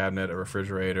file cabinet, a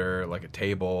refrigerator, like a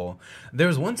table. There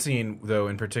was one scene, though,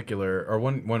 in particular, or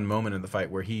one moment in the fight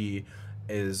where he's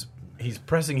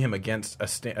pressing him against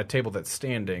a table that's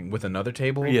standing with another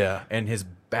table. Yeah. And his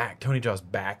back, Tony Jaa's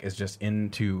back, is just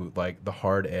into, like, the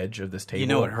hard edge of this table. You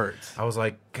know it hurts. I was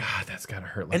like, God, that's got to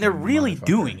hurt. Like and they're really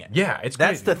doing it. Yeah, it's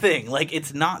That's crazy. the thing. Like,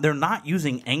 it's not, they're not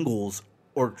using angles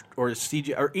or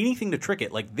CG or anything to trick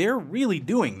it. Like, they're really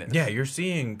doing this. Yeah, you're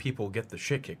seeing people get the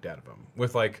shit kicked out of them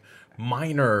with, like,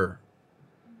 minor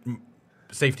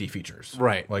safety features.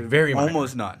 Right. Like, very minor.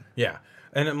 Almost none. Yeah.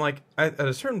 And I'm like, at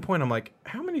a certain point, I'm like,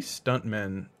 how many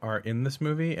stuntmen are in this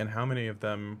movie, and how many of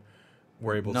them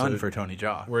were able None for Tony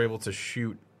Jaa. Were able to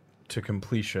shoot to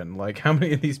completion? Like, how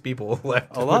many of these people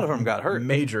left? A lot of them got hurt.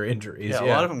 Major injuries. Yeah, a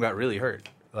lot of them got really hurt.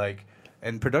 Like,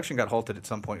 and production got halted at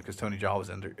some point because Tony Jaa was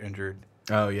injured.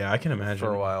 Oh yeah, I can imagine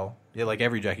for a while. Yeah, like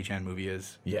every Jackie Chan movie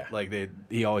is. Yeah, like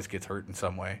he always gets hurt in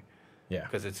some way. Yeah,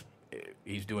 because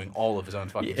he's doing all of his own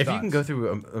fucking. If stunts. you can go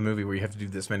through a movie where you have to do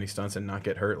this many stunts and not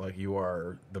get hurt, like, you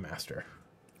are the master.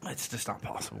 It's just not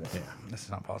possible. Yeah, this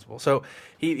is not possible. So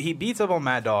he beats up on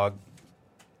Mad Dog,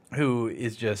 who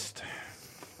is just,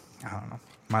 I don't know,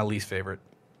 my least favorite.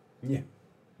 Yeah.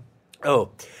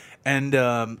 Oh, and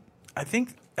I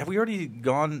think have we already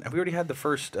had the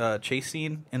first chase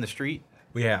scene in the street?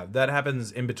 Yeah, that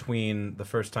happens in between the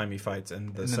first time he fights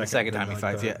and the second time he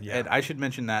fights. Yeah, and I should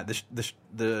mention that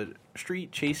the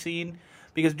street chase scene,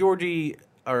 because Georgie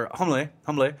or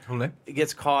Humle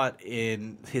gets caught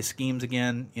in his schemes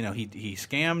again. You know, he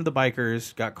scammed the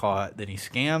bikers, got caught. Then he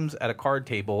scams at a card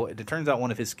table. It turns out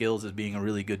one of his skills is being a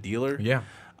really good dealer. Yeah.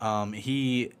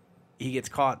 He gets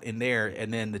caught in there,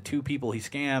 and then the two people he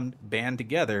scammed band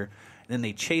together, and then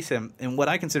they chase him. And what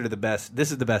I consider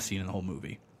this is the best scene in the whole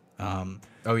movie.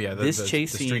 The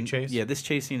street chase? Yeah, this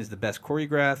chase scene is the best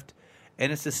choreographed,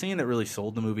 and it's the scene that really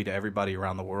sold the movie to everybody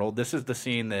around the world. This is the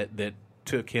scene that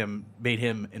made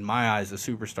him, in my eyes, a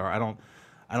superstar.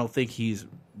 I don't think he's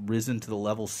risen to the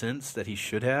level since that he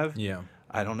should have. Yeah.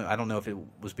 I don't know if it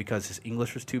was because his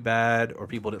English was too bad, or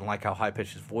people didn't like how high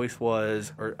pitched his voice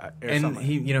was, or something.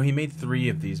 He made 3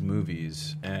 of these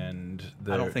movies, and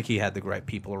I don't think he had the right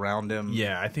people around him.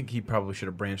 Yeah, I think he probably should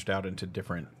have branched out into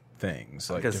different things.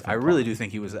 Because I really do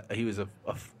think he was a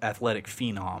athletic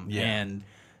phenom, and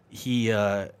he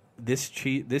this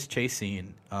chase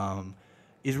scene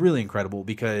is really incredible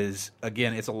because,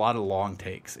 again, it's a lot of long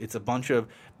takes. It's a bunch of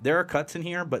there are cuts in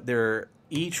here, but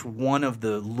each one of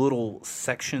the little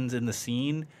sections in the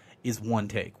scene is one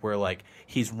take where, like,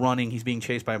 he's running, he's being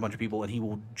chased by a bunch of people, and he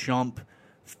will jump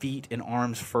feet and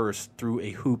arms first through a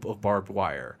hoop of barbed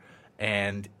wire,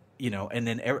 and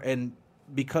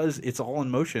because it's all in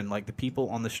motion, like, the people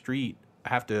on the street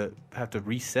have to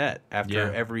reset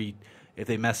after if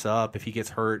they mess up, if he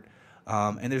gets hurt.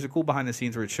 And there's a cool behind the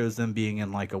scenes where it shows them being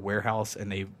in, like, a warehouse, and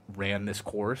they ran this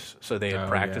course, so they had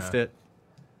practiced it.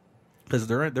 Because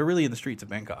they're really in the streets of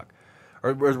Bangkok,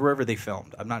 or wherever they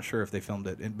filmed. I'm not sure if they filmed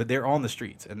it, but they're on the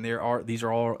streets, and these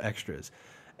are all extras,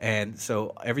 and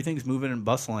so everything's moving and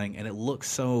bustling, and it looks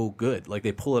so good. Like,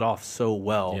 they pull it off so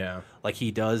well. Yeah. Like,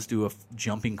 he does do a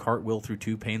jumping cartwheel through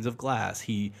 2 panes of glass.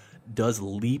 He does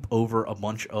leap over a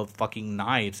bunch of fucking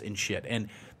knives and shit. And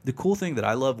the cool thing that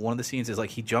I love, one of the scenes is,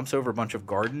 like, he jumps over a bunch of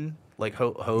garden, like,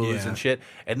 hose and shit,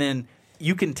 and then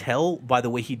you can tell by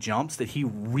the way he jumps that he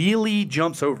really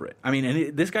jumps over it. I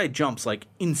mean, this guy jumps, like,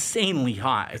 insanely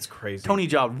high. It's crazy. Tony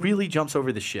Jaa really jumps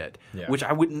over the shit, which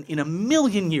I wouldn't in a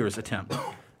million years attempt.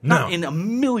 No. Not in a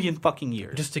million fucking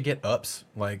years. Just to get ups,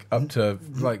 like, up to,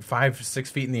 like, 5-6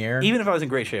 feet in the air. Even if I was in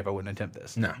great shape, I wouldn't attempt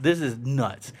this. No. This is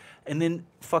nuts. And then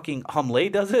fucking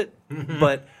Humle does it,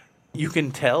 but you can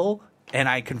tell, and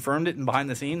I confirmed it in behind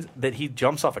the scenes, that he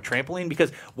jumps off a trampoline,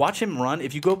 because watch him run.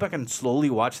 If you go back and slowly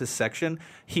watch this section,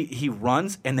 he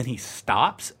runs, and then he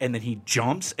stops, and then he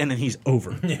jumps, and then he's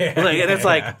over. And it's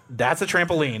like, that's a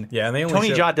trampoline. Yeah, and they only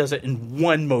Tony Jaa does it in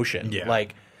one motion. Yeah.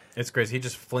 Like, it's crazy. He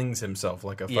just flings himself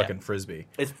like a fucking frisbee.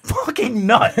 It's fucking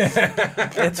nuts.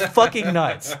 It's fucking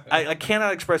nuts. I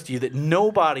cannot express to you that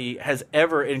nobody has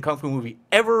ever, in a Kung Fu movie,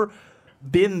 ever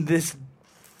been this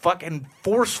fucking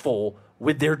forceful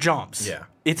with their jumps. Yeah.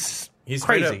 It's He's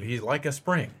crazy. He's like a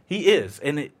spring. He is.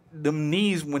 And the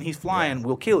knees when he's flying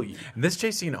will kill you. This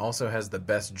chase scene also has the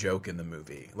best joke in the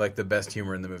movie, like the best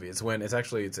humor in the movie. It's when it's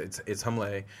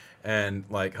Humley and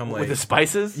like Humley with the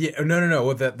spices. Yeah, no.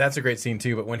 Well, that's a great scene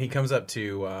too. But when he comes up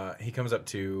to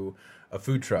a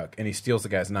food truck and he steals the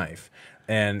guy's knife,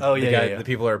 and the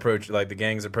people are approaching, like the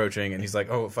gang's approaching, and he's like,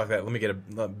 "Oh fuck that! Let me get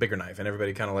a bigger knife." And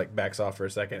everybody kind of like backs off for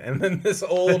a second, and then this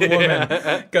old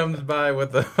woman comes by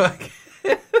with the fucking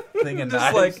thing of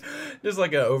knives. Just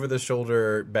like an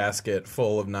over-the-shoulder basket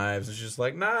full of knives. It's just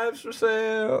like, knives for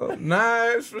sale,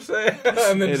 knives for sale.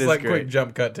 And then just like quick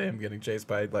jump cut to him getting chased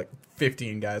by like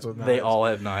 15 guys with knives. They all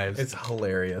have knives. It's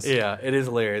hilarious. Yeah, it is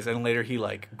hilarious. And later he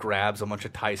like grabs a bunch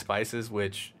of Thai spices,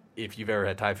 which if you've ever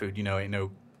had Thai food, you know ain't no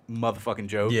motherfucking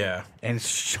joke. Yeah. And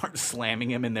start slamming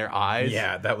him in their eyes.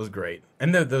 Yeah, that was great.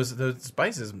 And those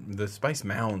spices, the spice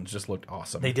mounds just looked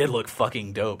awesome. They did look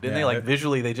fucking dope. Didn't they? Like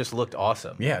visually they just looked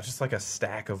awesome. Yeah, just like a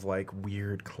stack of like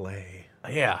weird clay.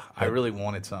 Yeah, I really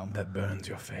wanted some. That burns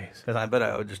your face. Because I bet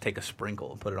I would just take a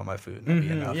sprinkle and put it on my food. That'd be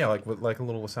enough. Yeah, like a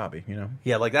little wasabi, you know?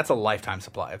 Yeah, like that's a lifetime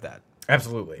supply of that.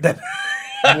 Absolutely.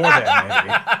 More than maybe.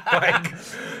 Like,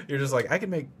 you're just like, I can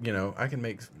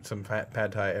make some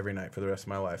pad thai every night for the rest of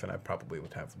my life, and I probably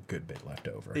would have a good bit left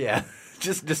over. Yeah,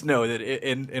 just know that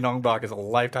in Ong Bak is a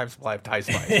lifetime supply of Thai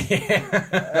spice.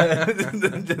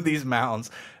 These mounds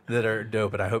that are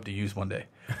dope, and I hope to use one day.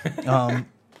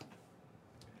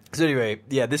 So anyway,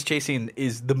 yeah, this chase scene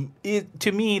is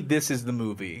to me, this is the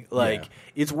movie. Like,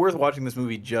 it's worth watching this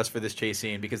movie just for this chase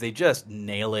scene because they just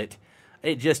nail it.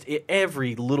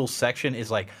 Every little section is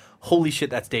like, holy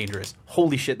shit, that's dangerous.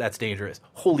 Holy shit, that's dangerous.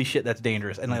 Holy shit, that's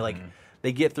dangerous. And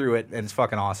they get through it, and it's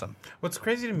fucking awesome. What's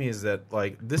crazy to me is that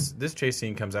like this chase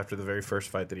scene comes after the very first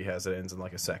fight that he has that ends in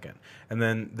like a second, and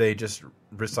then they just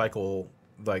recycle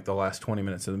like the last 20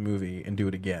 minutes of the movie and do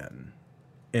it again.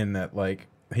 In that like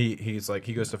he's like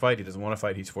he goes to fight, he doesn't want to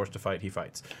fight, he's forced to fight, he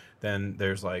fights. Then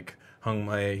there's like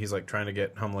Humley, he's like trying to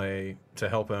get Humley to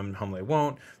help him. Humley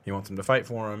won't. He wants him to fight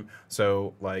for him.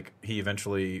 So like he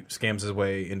eventually scams his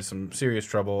way into some serious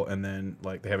trouble, and then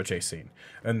like they have a chase scene.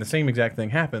 And the same exact thing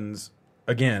happens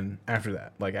again after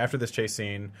that. Like after this chase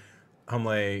scene,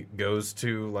 Humley goes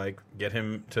to like get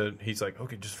him to. He's like,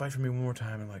 okay, just fight for me one more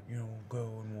time, and like we'll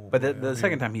go and we'll. But the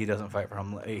second time he doesn't fight for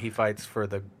Humley, he fights for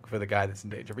the guy that's in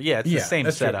danger. But yeah, it's the same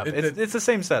setup. It's the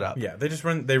same setup. Yeah, they just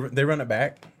run. They run it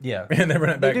back. Yeah, and they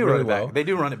run it back. They do really run it well. back. They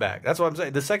do run it back. That's what I'm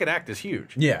saying. The second act is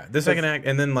huge. Yeah, the second act,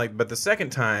 and then but the second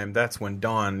time, that's when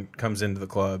Dawn comes into the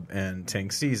club and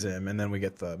Tink sees him, and then we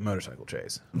get the motorcycle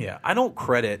chase. Yeah, I don't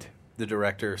credit the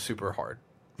director super hard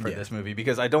for this movie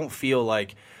because I don't feel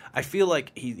like. I feel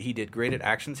like he did great at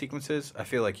action sequences. I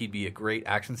feel like he'd be a great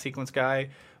action sequence guy,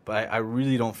 but I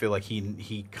really don't feel like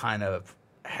he kind of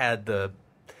had the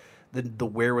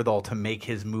wherewithal to make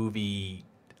his movie.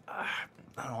 I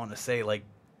don't want to say like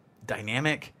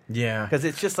dynamic. Yeah, because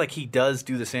it's just like he does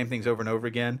do the same things over and over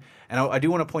again. And I do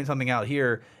want to point something out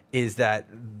here is that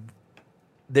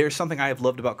there's something I have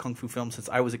loved about kung fu films since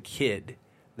I was a kid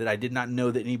that I did not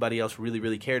know that anybody else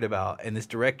really cared about, and this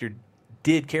director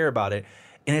did care about it.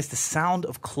 And it's the sound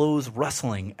of clothes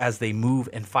rustling as they move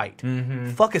and fight.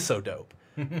 Mm-hmm. Fuck is so dope.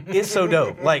 It's so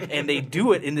dope. Like, and they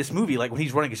do it in this movie. Like when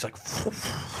he's running, it's like,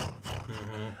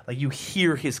 like you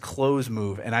hear his clothes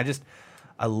move, and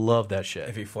I love that shit.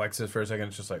 If he flexes for a second,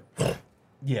 it's just like,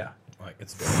 yeah, like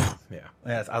it's dope. Yeah,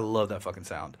 yes, I love that fucking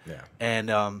sound. Yeah,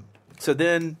 and so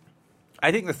then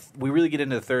I think we really get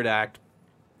into the third act,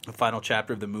 the final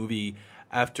chapter of the movie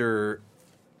after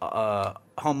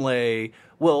Humley.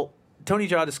 Well. Tony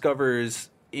Jaa discovers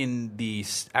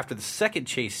after the second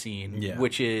chase scene,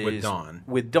 which is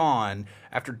with Dawn,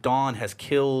 after Dawn has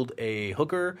killed a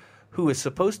hooker who is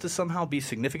supposed to somehow be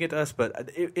significant to us, but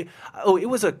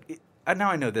now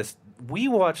I know this. We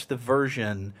watched the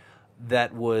version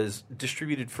that was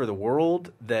distributed for the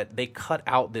world that they cut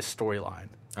out this storyline.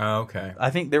 Oh, okay. I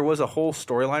think there was a whole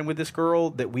storyline with this girl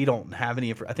that we don't have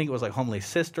any. I think it was like Humley's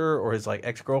sister or his like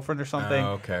ex-girlfriend or something.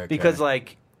 Oh, okay. Because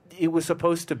like. It was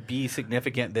supposed to be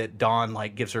significant that Dawn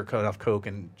like gives her enough coke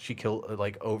and she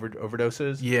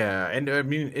overdoses. Yeah, and I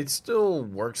mean it still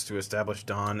works to establish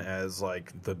Dawn as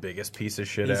like the biggest piece of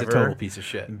shit ever. He's a total piece of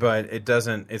shit. But it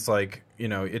doesn't. It's like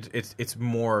it's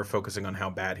more focusing on how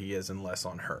bad he is and less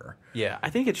on her. Yeah, I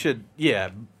think it should.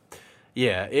 Yeah.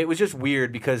 It was just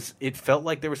weird because it felt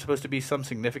like there was supposed to be some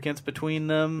significance between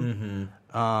them.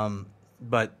 Mm-hmm.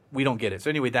 But we don't get it. So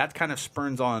anyway, that kind of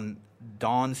spurns on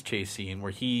Dawn's chase scene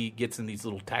where he gets in these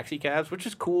little taxi cabs, which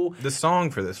is cool. The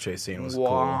song for this chase scene was cool.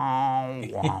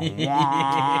 I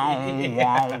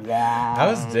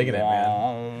was digging it,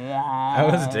 man. I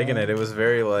was digging it. It was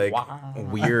very like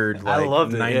weird, like I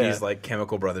loved it, 90s like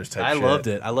Chemical Brothers type I shit. loved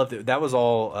it. I loved it. That was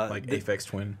all like Aphex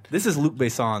Twin. This is Luc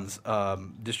Besson's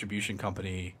distribution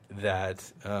company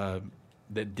that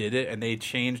did it, and they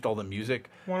changed all the music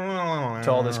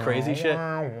to all this crazy shit.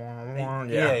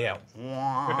 Yeah.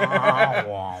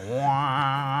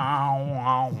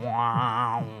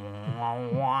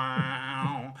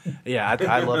 Yeah,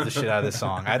 I love the shit out of this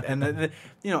song. I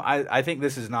think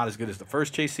this is not as good as the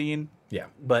first chase scene. Yeah,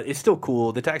 but it's still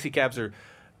cool. The taxi cabs are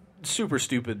super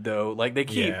stupid though. Like they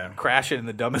keep crashing in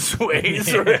the dumbest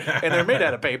ways, and they're made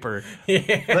out of paper.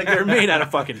 Like they're made out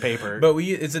of fucking paper. But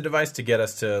it's a device to get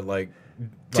us to like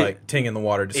Ting in the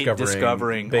water,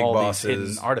 discovering Big all Boss's these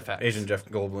hidden artifacts. Agent Jeff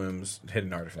Goldblum's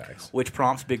hidden artifacts, which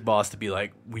prompts Big Boss to be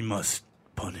like, "We must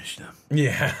punish them."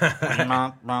 Yeah,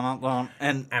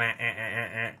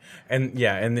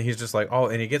 and he's just like,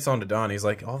 and he gets on to Don. He's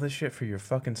like, all this shit for your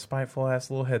fucking spiteful ass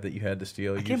little head that you had to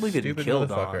steal. I can't believe he didn't kill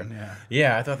Don.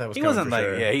 Yeah, I thought that was. He wasn't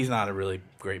like, he's not a really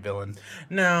great villain.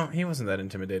 No, he wasn't that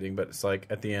intimidating. But it's like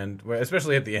at the end,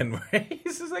 especially at the end, where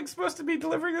he's just like supposed to be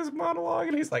delivering this monologue,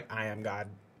 and he's like, "I am God."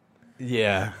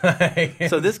 Yeah.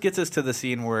 So this gets us to the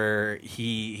scene where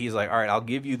he's like, all right, I'll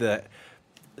give you the.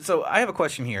 So I have a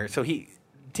question here. So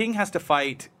Ting has to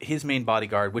fight his main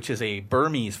bodyguard, which is a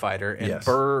Burmese fighter, and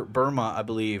Burma, I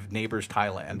believe, neighbors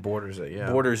Thailand. Borders it,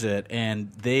 yeah. Borders it,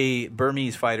 and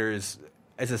Burmese fighters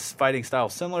as a fighting style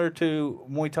similar to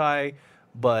Muay Thai,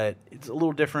 but it's a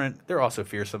little different. They're also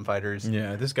fearsome fighters.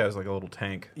 Yeah, this guy's like a little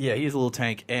tank. Yeah, he's a little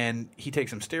tank, and he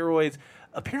takes some steroids.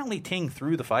 Apparently, Ting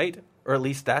threw the fight, or at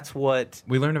least that's what...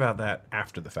 We learned about that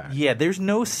after the fact. Yeah, there's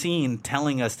no scene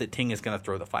telling us that Ting is going to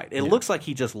throw the fight. It looks like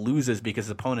he just loses because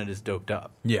his opponent is doped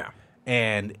up. Yeah.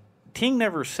 And Ting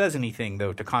never says anything,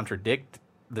 though, to contradict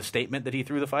the statement that he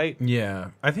threw the fight. Yeah.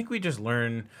 I think we just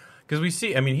learn... Because we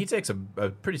see... I mean, he takes a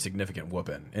pretty significant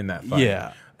whooping in that fight.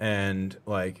 Yeah. And,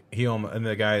 like, and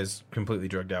the guy is completely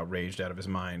drugged out, raged out of his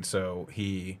mind, so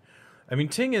he... I mean,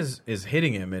 Ting is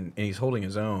hitting him, and he's holding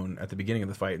his own at the beginning of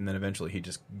the fight, and then eventually he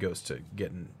just goes to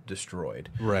getting destroyed.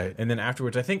 Right. And then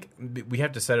afterwards, I think we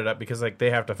have to set it up because, like, they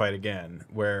have to fight again,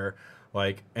 where,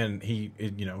 like, and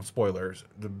spoilers,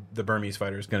 the Burmese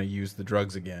fighter is going to use the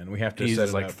drugs again. We have to set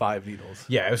it like up. 5 needles.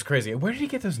 Yeah, it was crazy. Where did he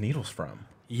get those needles from?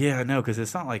 Yeah, no, because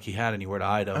it's not like he had anywhere to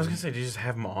hide them. I was going to say, did he just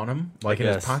have them on him? Like in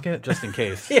his pocket? Just in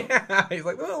case. Yeah. He's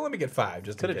like, well, let me get 5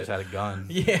 just in case. Could have just had a gun.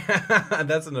 Yeah.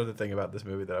 That's another thing about this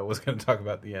movie that I was going to talk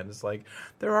about at the end. It's like,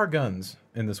 there are guns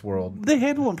in this world. They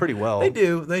handle them pretty well. They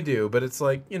do. But it's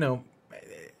like, it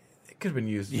could have been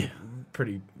used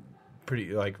pretty,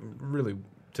 like, really...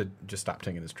 to just stop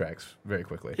Ting in his tracks very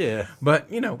quickly. Yeah.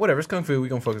 But, whatever. It's Kung Fu. We're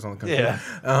going to focus on the Kung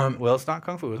Fu. Well, it's not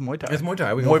Kung Fu. It's Muay Thai. It's Muay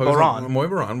Thai. We're going to focus on Muay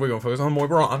Baran. We're going to focus on Muay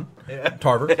Baran. Yeah.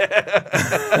 Tarver.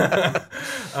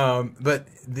 But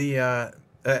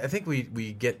I think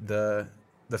we get the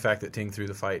fact that Ting threw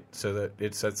the fight so that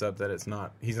it sets up that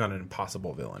he's not an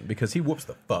impossible villain because he whoops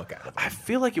the fuck out of him. I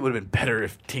feel like it would have been better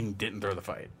if Ting didn't throw the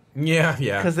fight. Yeah.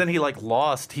 Because then he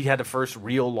lost. He had the first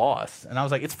real loss, and I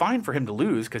was like, it's fine for him to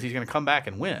lose because he's going to come back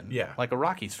and win. Yeah, like a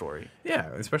Rocky story. Yeah,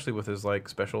 especially with his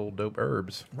special dope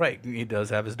herbs. Right, he does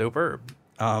have his dope herb.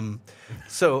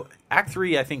 So Act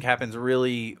 3, I think, happens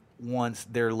really once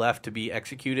they're left to be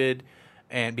executed,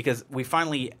 and because we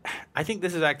finally, I think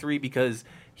this is Act 3 because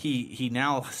he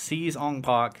now sees Ong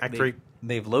Bak. Act 3.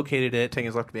 They've located it. Ting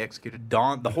is left to be executed.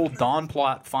 The whole Don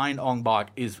plot, find Ong Bak,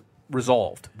 is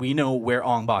resolved. We know where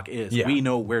Ong Bak is. Yeah. We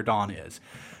know where Don is.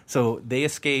 So they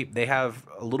escape. They have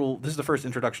this is the first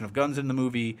introduction of guns in the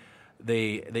movie.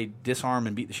 They disarm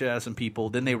and beat the shit out of some people.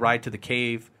 Then they ride to the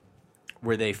cave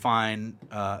where they find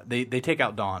they take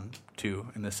out Don too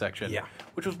in this section. Yeah.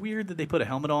 Which was weird that they put a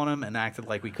helmet on him and acted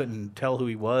like we couldn't tell who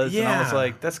he was. Yeah. And I was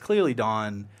like, that's clearly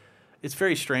Don. It's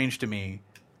very strange to me.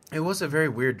 It was a very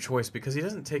weird choice because he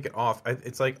doesn't take it off.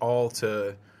 It's like all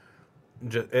to...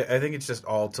 I think it's just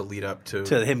all to lead up to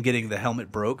him getting the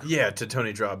helmet broke. Yeah, to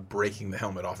Tony Jaa breaking the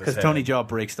helmet off his head. Because Tony Jaa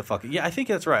breaks the fucking... Yeah, I think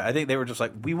that's right. I think they were just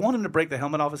like, we want him to break the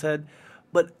helmet off his head,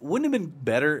 but wouldn't it have been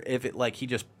better if he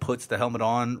just puts the helmet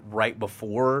on right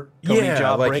before Tony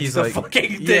Jaa breaks the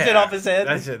fucking digit off his head?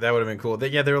 That would have been cool.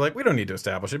 They were like, we don't need to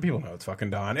establish it. People know it's fucking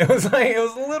Don. It was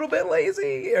a little bit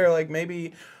lazy, or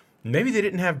maybe they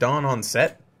didn't have Don on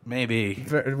set. Maybe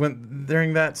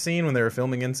during that scene when they were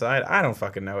filming inside, I don't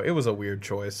fucking know. It was a weird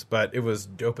choice, but it was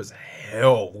dope as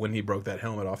hell when he broke that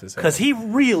helmet off his head. Because he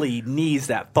really needs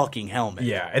that fucking helmet.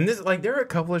 Yeah, and this there are a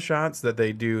couple of shots that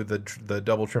they do the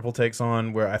double triple takes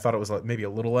on where I thought it was maybe a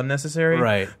little unnecessary.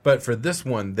 Right. But for this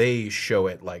one, they show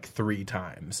it 3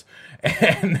 times,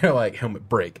 and they're like helmet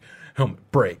break.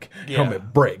 helmet break,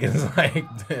 helmet break. And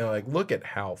it's like look at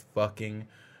how fucking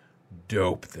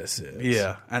dope this is.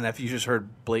 Yeah, and if you just heard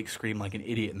Blake scream like an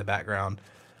idiot in the background,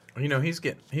 you know he's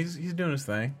doing his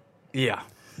thing. Yeah.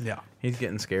 He's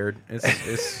getting scared.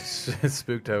 It's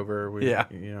spooked over. We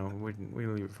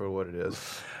leave it for what it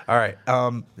is. All right.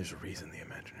 There's a reason the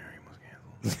Imaginarium was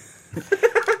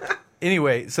canceled.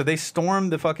 Anyway, so they storm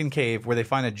the fucking cave where they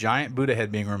find a giant Buddha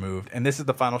head being removed, and this is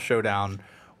the final showdown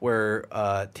where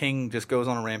Ting just goes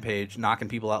on a rampage, knocking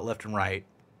people out left and right.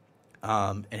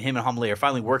 And him and Hamle are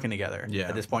finally working together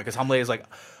at this point, because Hamle is like,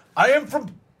 I am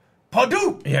from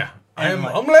Padu. Yeah. I am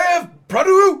Hamle of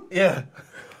Padu. Yeah.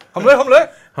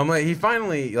 Hamle, he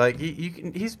finally, like,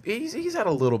 he's had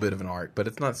a little bit of an arc, but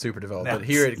it's not super developed. No, but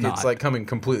here it's like coming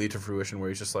completely to fruition where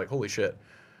he's just like, holy shit,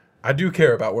 I do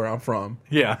care about where I'm from.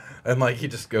 Yeah. And, like, he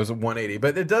just goes 180.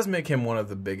 But it does make him one of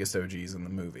the biggest OGs in the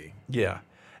movie. Yeah.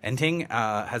 And Ting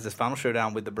has this final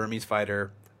showdown with the Burmese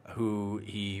fighter who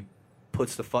he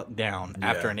puts the fuck down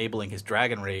after enabling his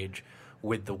dragon rage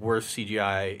with the worst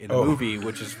CGI in the movie,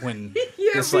 which is when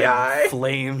this like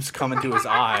flames come into his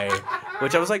eye,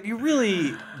 which I was like, you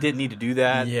really didn't need to do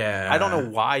that. Yeah. I don't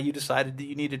know why you decided that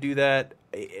you need to do that.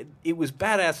 It was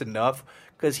badass enough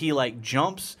because he like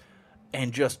jumps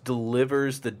and just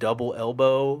delivers the double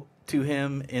elbow to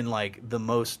him in like the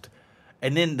most.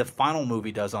 And then the final move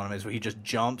he does on him is where he just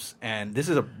jumps, and this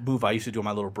is a move I used to do with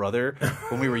my little brother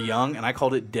when we were young, and I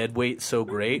called it dead weight so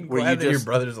great. Where Glad that your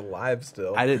brother's alive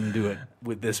still. I didn't do it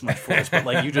with this much force, but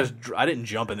like I didn't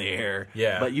jump in the air.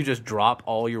 Yeah. But you just drop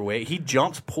all your weight. He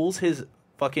jumps, pulls his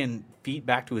fucking feet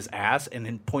back to his ass, and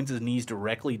then points his knees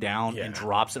directly down and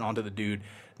drops it onto the dude,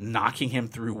 knocking him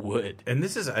through wood. And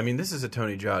this is a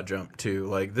Tony Jaa jump too.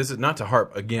 Like, this is not to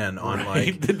harp again on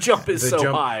like the jump is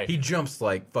so high. He jumps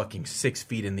like fucking 6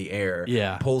 feet in the air.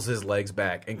 Yeah. Pulls his legs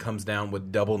back and comes down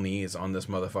with double knees on this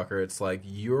motherfucker. It's like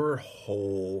your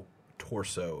whole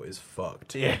torso is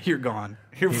fucked. Yeah, you're gone.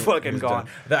 You're fucking gone.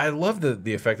 I love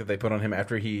the effect that they put on him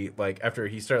after he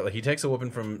takes a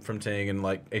whooping from Ting, and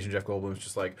like Agent Jeff Goldblum's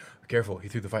just like, careful, he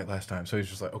threw the fight last time, so he's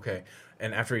just like, okay.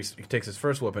 And after he takes his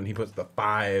first whooping, he puts the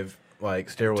 5 like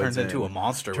steroids. Turns into a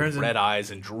monster with red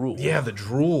eyes and drool. Yeah, the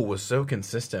drool was so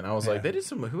consistent. I was like, they did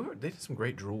some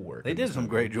great drool work. They did some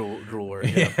great drool work.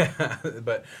 Yeah.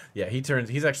 But yeah,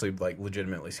 he's actually like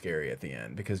legitimately scary at the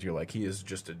end, because you're like, he is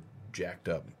just a jacked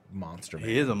up monster man.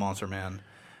 He is a monster man.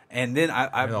 And then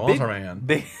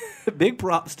big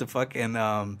props to fucking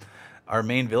our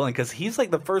main villain, because he's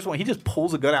like the first one. He just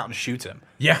pulls a gun out and shoots him.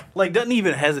 Yeah, like doesn't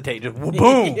even hesitate. Just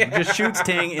boom, just shoots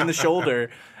Ting in the shoulder,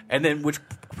 and then which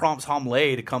prompts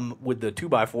Hamle to come with the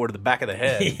 2x4 to the back of the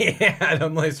head. Yeah, and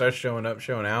Hamle starts showing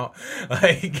out.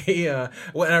 Like and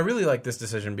I really like this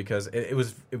decision because it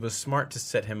was smart to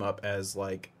set him up as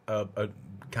like a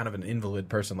kind of an invalid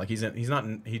person. Like he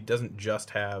doesn't just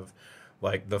have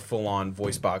like the full-on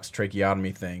voice box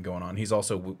tracheotomy thing going on. He's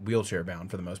also wheelchair bound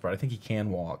for the most part. I think he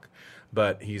can walk,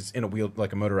 but he's in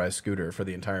like a motorized scooter for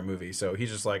the entire movie. So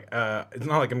he's just like, it's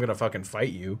not like I'm gonna fucking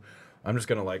fight you. I'm just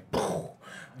gonna like,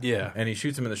 yeah. And he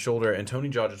shoots him in the shoulder, and Tony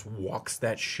Jaa just walks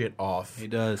that shit off. He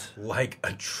does, like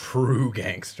a true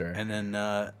gangster. And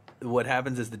then what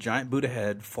happens is the giant Buddha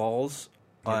head falls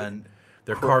on.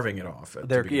 They're carving it off.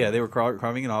 They were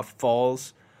carving it off.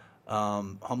 Falls.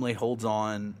 Hamle holds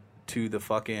on to the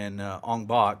fucking Ong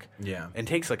Bak. Yeah. And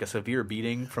takes like a severe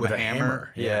beating from with a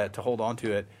hammer. Yeah, to hold on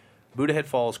to it. Buddha head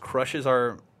falls, crushes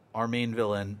our main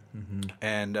villain,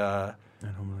 and Hamle.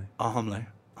 Hamle as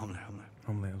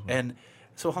well. And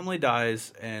so Hamle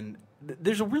dies, and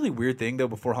there's a really weird thing though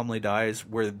before Hamle dies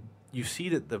where you see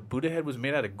that the Buddha head was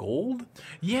made out of gold.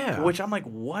 Yeah. Which I'm like,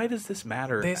 why does this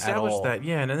matter? They established that,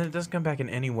 yeah, and then it doesn't come back in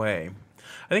any way.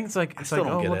 I think it's like,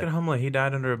 oh, look at Hamle. He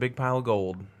died under a big pile of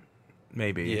gold.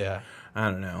 Maybe. Yeah.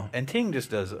 I don't know. And Ting just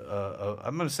does,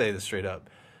 I'm going to say this straight up.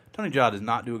 Tony Jaa does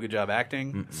not do a good job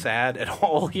acting. Sad at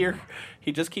all here.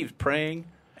 He just keeps praying.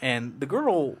 And the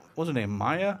girl, what's her name?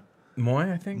 Moya,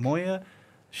 I think. Moya.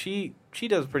 She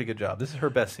does a pretty good job. This is her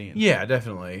best scene. Yeah,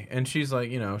 definitely. And she's like,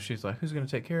 who's going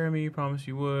to take care of me? You promised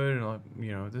you would. And like,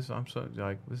 this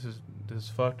is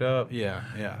fucked up.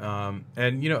 Yeah.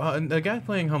 And the guy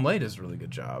playing Hamle does a really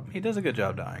good job. He does a good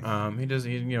job dying. He does.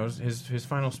 His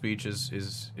final speech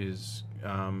is it's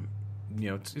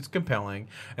compelling,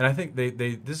 and I think they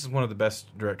this is one of the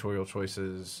best directorial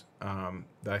choices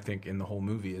that I think in the whole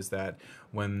movie, is that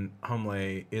when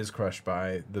Hamle is crushed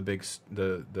by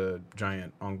the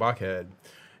giant Ong Bak head,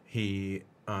 he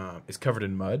is covered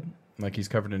in mud. Like he's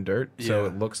covered in dirt, so Yeah.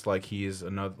 it looks like he's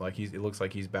another. Like it looks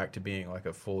like he's back to being like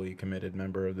a fully committed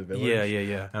member of the village.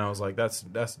 Yeah. And I was like, that's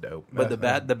dope. But the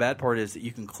bad part is that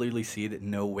you can clearly see that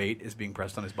no weight is being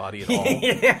pressed on his body at all,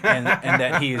 and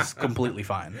that he is completely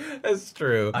fine. That's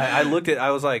true. I looked at.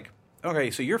 I was like,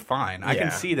 okay, so you're fine. I Yeah.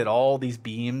 can see that all these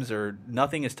beams or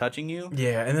nothing is touching you.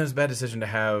 Yeah, and it was a bad decision to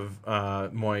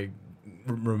have Moy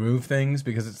remove things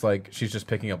because it's like she's just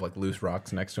picking up like loose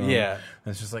rocks next to him. Yeah.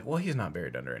 And it's just like, well, he's not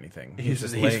buried under anything.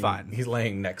 He's laying, fine. He's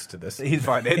laying next to this. He's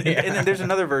fine. And then there's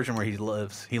another version where he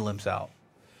limps out.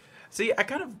 See, I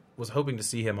kind of was hoping to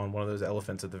see him on one of those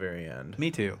elephants at the very end.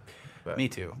 Me too. But- Me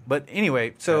too. But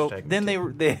anyway, so Hashtag me then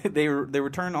too. they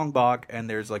return Ong Bak, and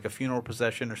there's like a funeral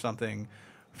procession or something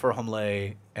for Hum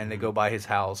Le, and they go by his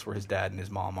house where his dad and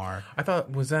his mom are. I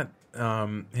thought, was that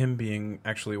him being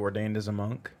actually ordained as a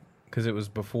monk? Because it was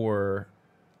before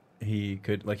he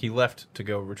could, like, he left to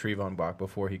go retrieve Ong Bak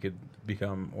before he could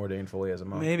become ordained fully as a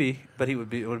monk. Maybe, but it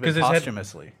would have 'Cause been his head-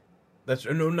 posthumously. That's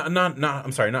no, not.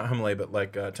 I'm sorry, not Hum Le, but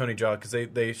like Tony Jaa, because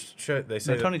they say No,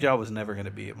 that- Tony Jaa was never going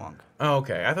to be a monk. Oh,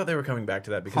 okay. I thought they were coming back to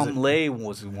that because Hum Le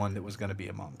was the one that was going to be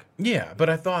a monk. yeah, but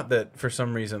I thought that for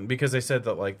some reason, because they said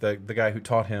that like the guy who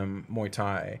taught him Muay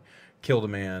Thai killed a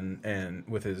man and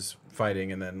with his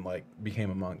fighting, and then like became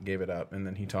a monk, gave it up, and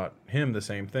then he taught him the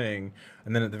same thing,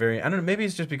 and then at the very, I don't know, maybe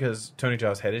it's just because Tony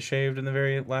Jaa's head is shaved in the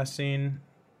very last scene.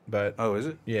 But Oh, is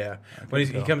it? yeah, when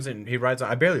he so. comes in, he rides on.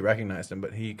 I barely recognized him,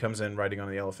 but he comes in riding on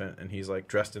the elephant, and he's like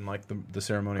dressed in like the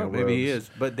ceremonial robes. Maybe he is.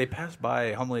 But they passed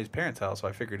by Hum Le's parents' house, so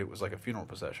I figured it was like a funeral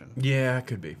procession. Yeah, it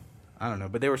could be. I don't know,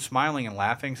 but they were smiling and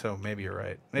laughing, so maybe you're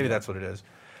right. Maybe that's what it is.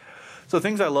 So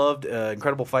things I loved: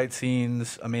 incredible fight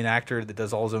scenes, a main actor that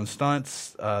does all his own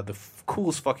stunts, the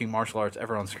coolest fucking martial arts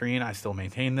ever on screen. I still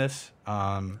maintain this.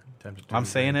 I'm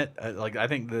saying it. I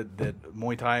think that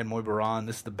Muay Thai and Muay Baran,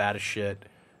 this is the baddest shit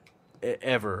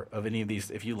ever of any of these.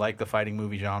 If you like the fighting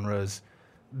movie genres,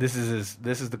 this is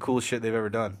the coolest shit they've ever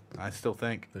done. I still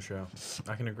think. The show,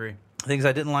 I can agree. Things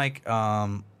I didn't like,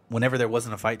 whenever there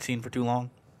wasn't a fight scene for too long.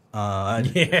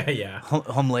 Yeah.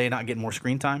 Hum Le not getting more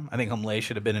screen time. I think Hum Le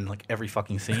should have been in like every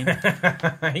fucking scene.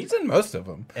 He's in most of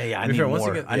them. Hey, I To be need fair, more. once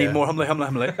you get- I need yeah. more Hum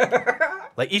Le.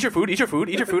 Like, eat your food, eat your food,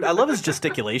 eat your food. I love his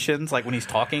gesticulations. Like when he's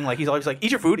talking, like he's always like,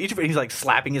 eat your food, eat your food. He's like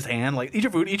slapping his hand, like eat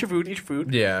your food, eat your food, eat your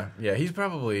food. Yeah, he's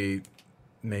probably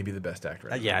maybe the best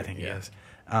actor. Yeah, I think he is.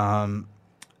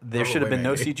 There Oh, should have been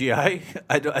no maybe. CGI.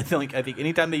 I think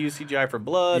anytime they use CGI for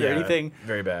blood or Yeah, anything,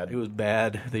 very bad. It was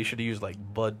bad. They should have used like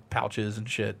blood pouches and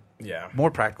shit. Yeah. More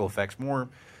practical effects. More,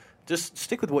 just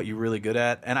stick with what you're really good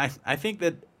at. And I think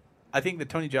that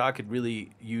Tony Jaa could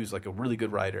really use like a really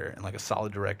good writer and like a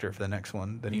solid director for the next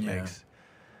one that he makes.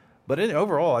 But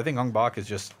overall, I think Ong Bak is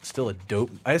just still a dope.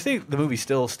 I think the movie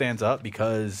still stands up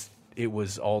because it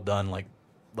was all done like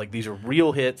these are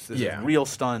real hits. This is real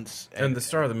stunts. And the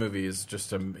star of the movie is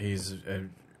just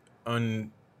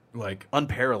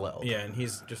unparalleled. Yeah, and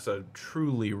he's just a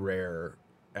truly rare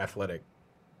athletic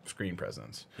screen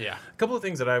presence. Yeah. A couple of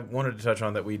things that I wanted to touch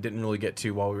on that we didn't really get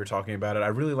to while we were talking about it. I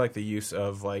really like the use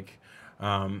of like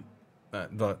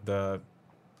the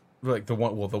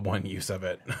one use of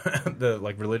it, the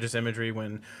like religious imagery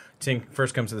when Ting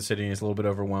first comes to the city and he's a little bit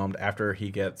overwhelmed after he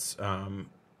gets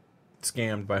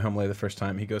scammed by Hum Le the first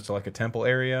time. He goes to like a temple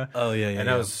area. Oh yeah, and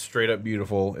that was straight up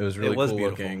beautiful. It was really cool beautiful.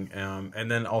 looking. And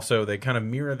then also they kind of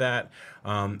mirror that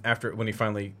after when he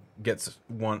finally gets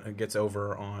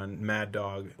over on Mad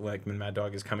Dog, like when Mad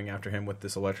Dog is coming after him with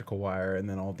this electrical wire, and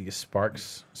then all these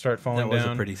sparks start falling down. That was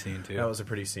a pretty scene too. That was a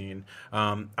pretty scene.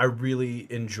 I really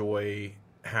enjoy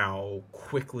how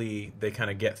quickly they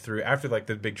kind of get through after like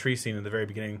the big tree scene in the very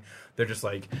beginning. They're just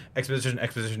like exposition.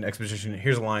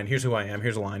 Here's a line. Here's who I am.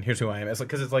 Here's a line. Here's who I am. It's like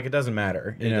because it's like it doesn't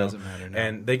matter. You know? Doesn't matter. No.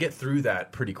 And they get through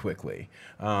that pretty quickly.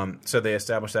 So they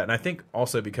establish that, and I think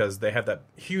also because they have that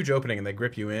huge opening and they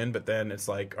grip you in, but then it's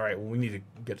like, all right, well, we need to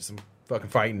get to some fucking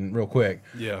fighting real quick.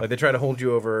 Yeah. Like they try to hold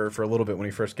you over for a little bit when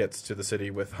he first gets to the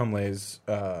city with Hum Le's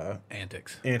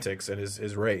antics and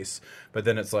his race, but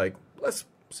then it's like let's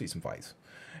see some fights.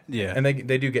 Yeah, and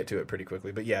they do get to it pretty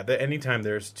quickly. But yeah, anytime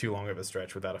there's too long of a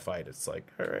stretch without a fight, it's like,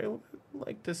 all right, I'd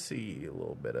like to see a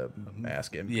little bit of ass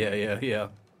getting. Yeah.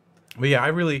 But yeah, I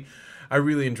really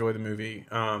enjoy the movie.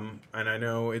 And I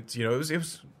know it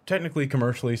was technically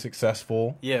commercially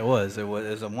successful. Yeah, it was. It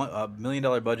was a $1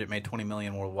 million budget, made $20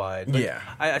 million worldwide. But yeah,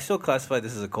 I still classify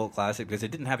this as a cult classic because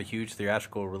it didn't have a huge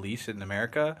theatrical release in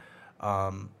America.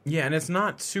 Yeah, and it's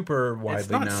not super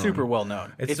widely known. It's not super well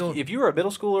known. If you were a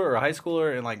middle schooler or a high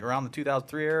schooler in like around the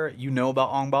 2003 era, you know about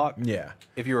Ong Bak. Yeah.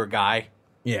 If you were a guy,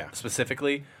 yeah,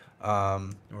 specifically, or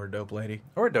a dope lady,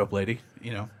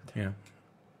 you know. Yeah.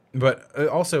 But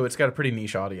also, it's got a pretty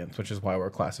niche audience, which is why we're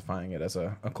classifying it as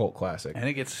a cult classic. And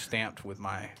it gets stamped with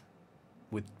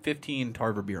 15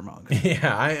 Tarver beer mugs.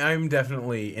 Yeah, I'm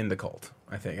definitely in the cult.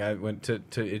 I think I went to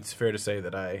it's fair to say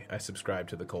that I subscribe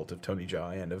to the cult of Tony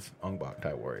Jaa and of Ong Bak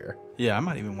Tai Warrior. Yeah, I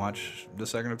might even watch the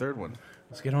second or third one.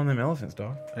 Let's get on them elephants,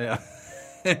 dog. Yeah.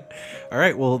 All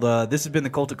right. Well, this has been the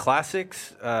Cult of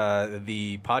Classics,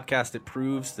 the podcast that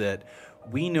proves that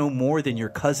we know more than your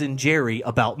cousin Jerry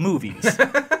about movies.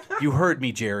 You heard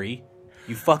me, Jerry.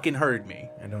 You fucking heard me.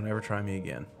 And don't ever try me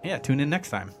again. Yeah, tune in next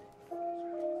time.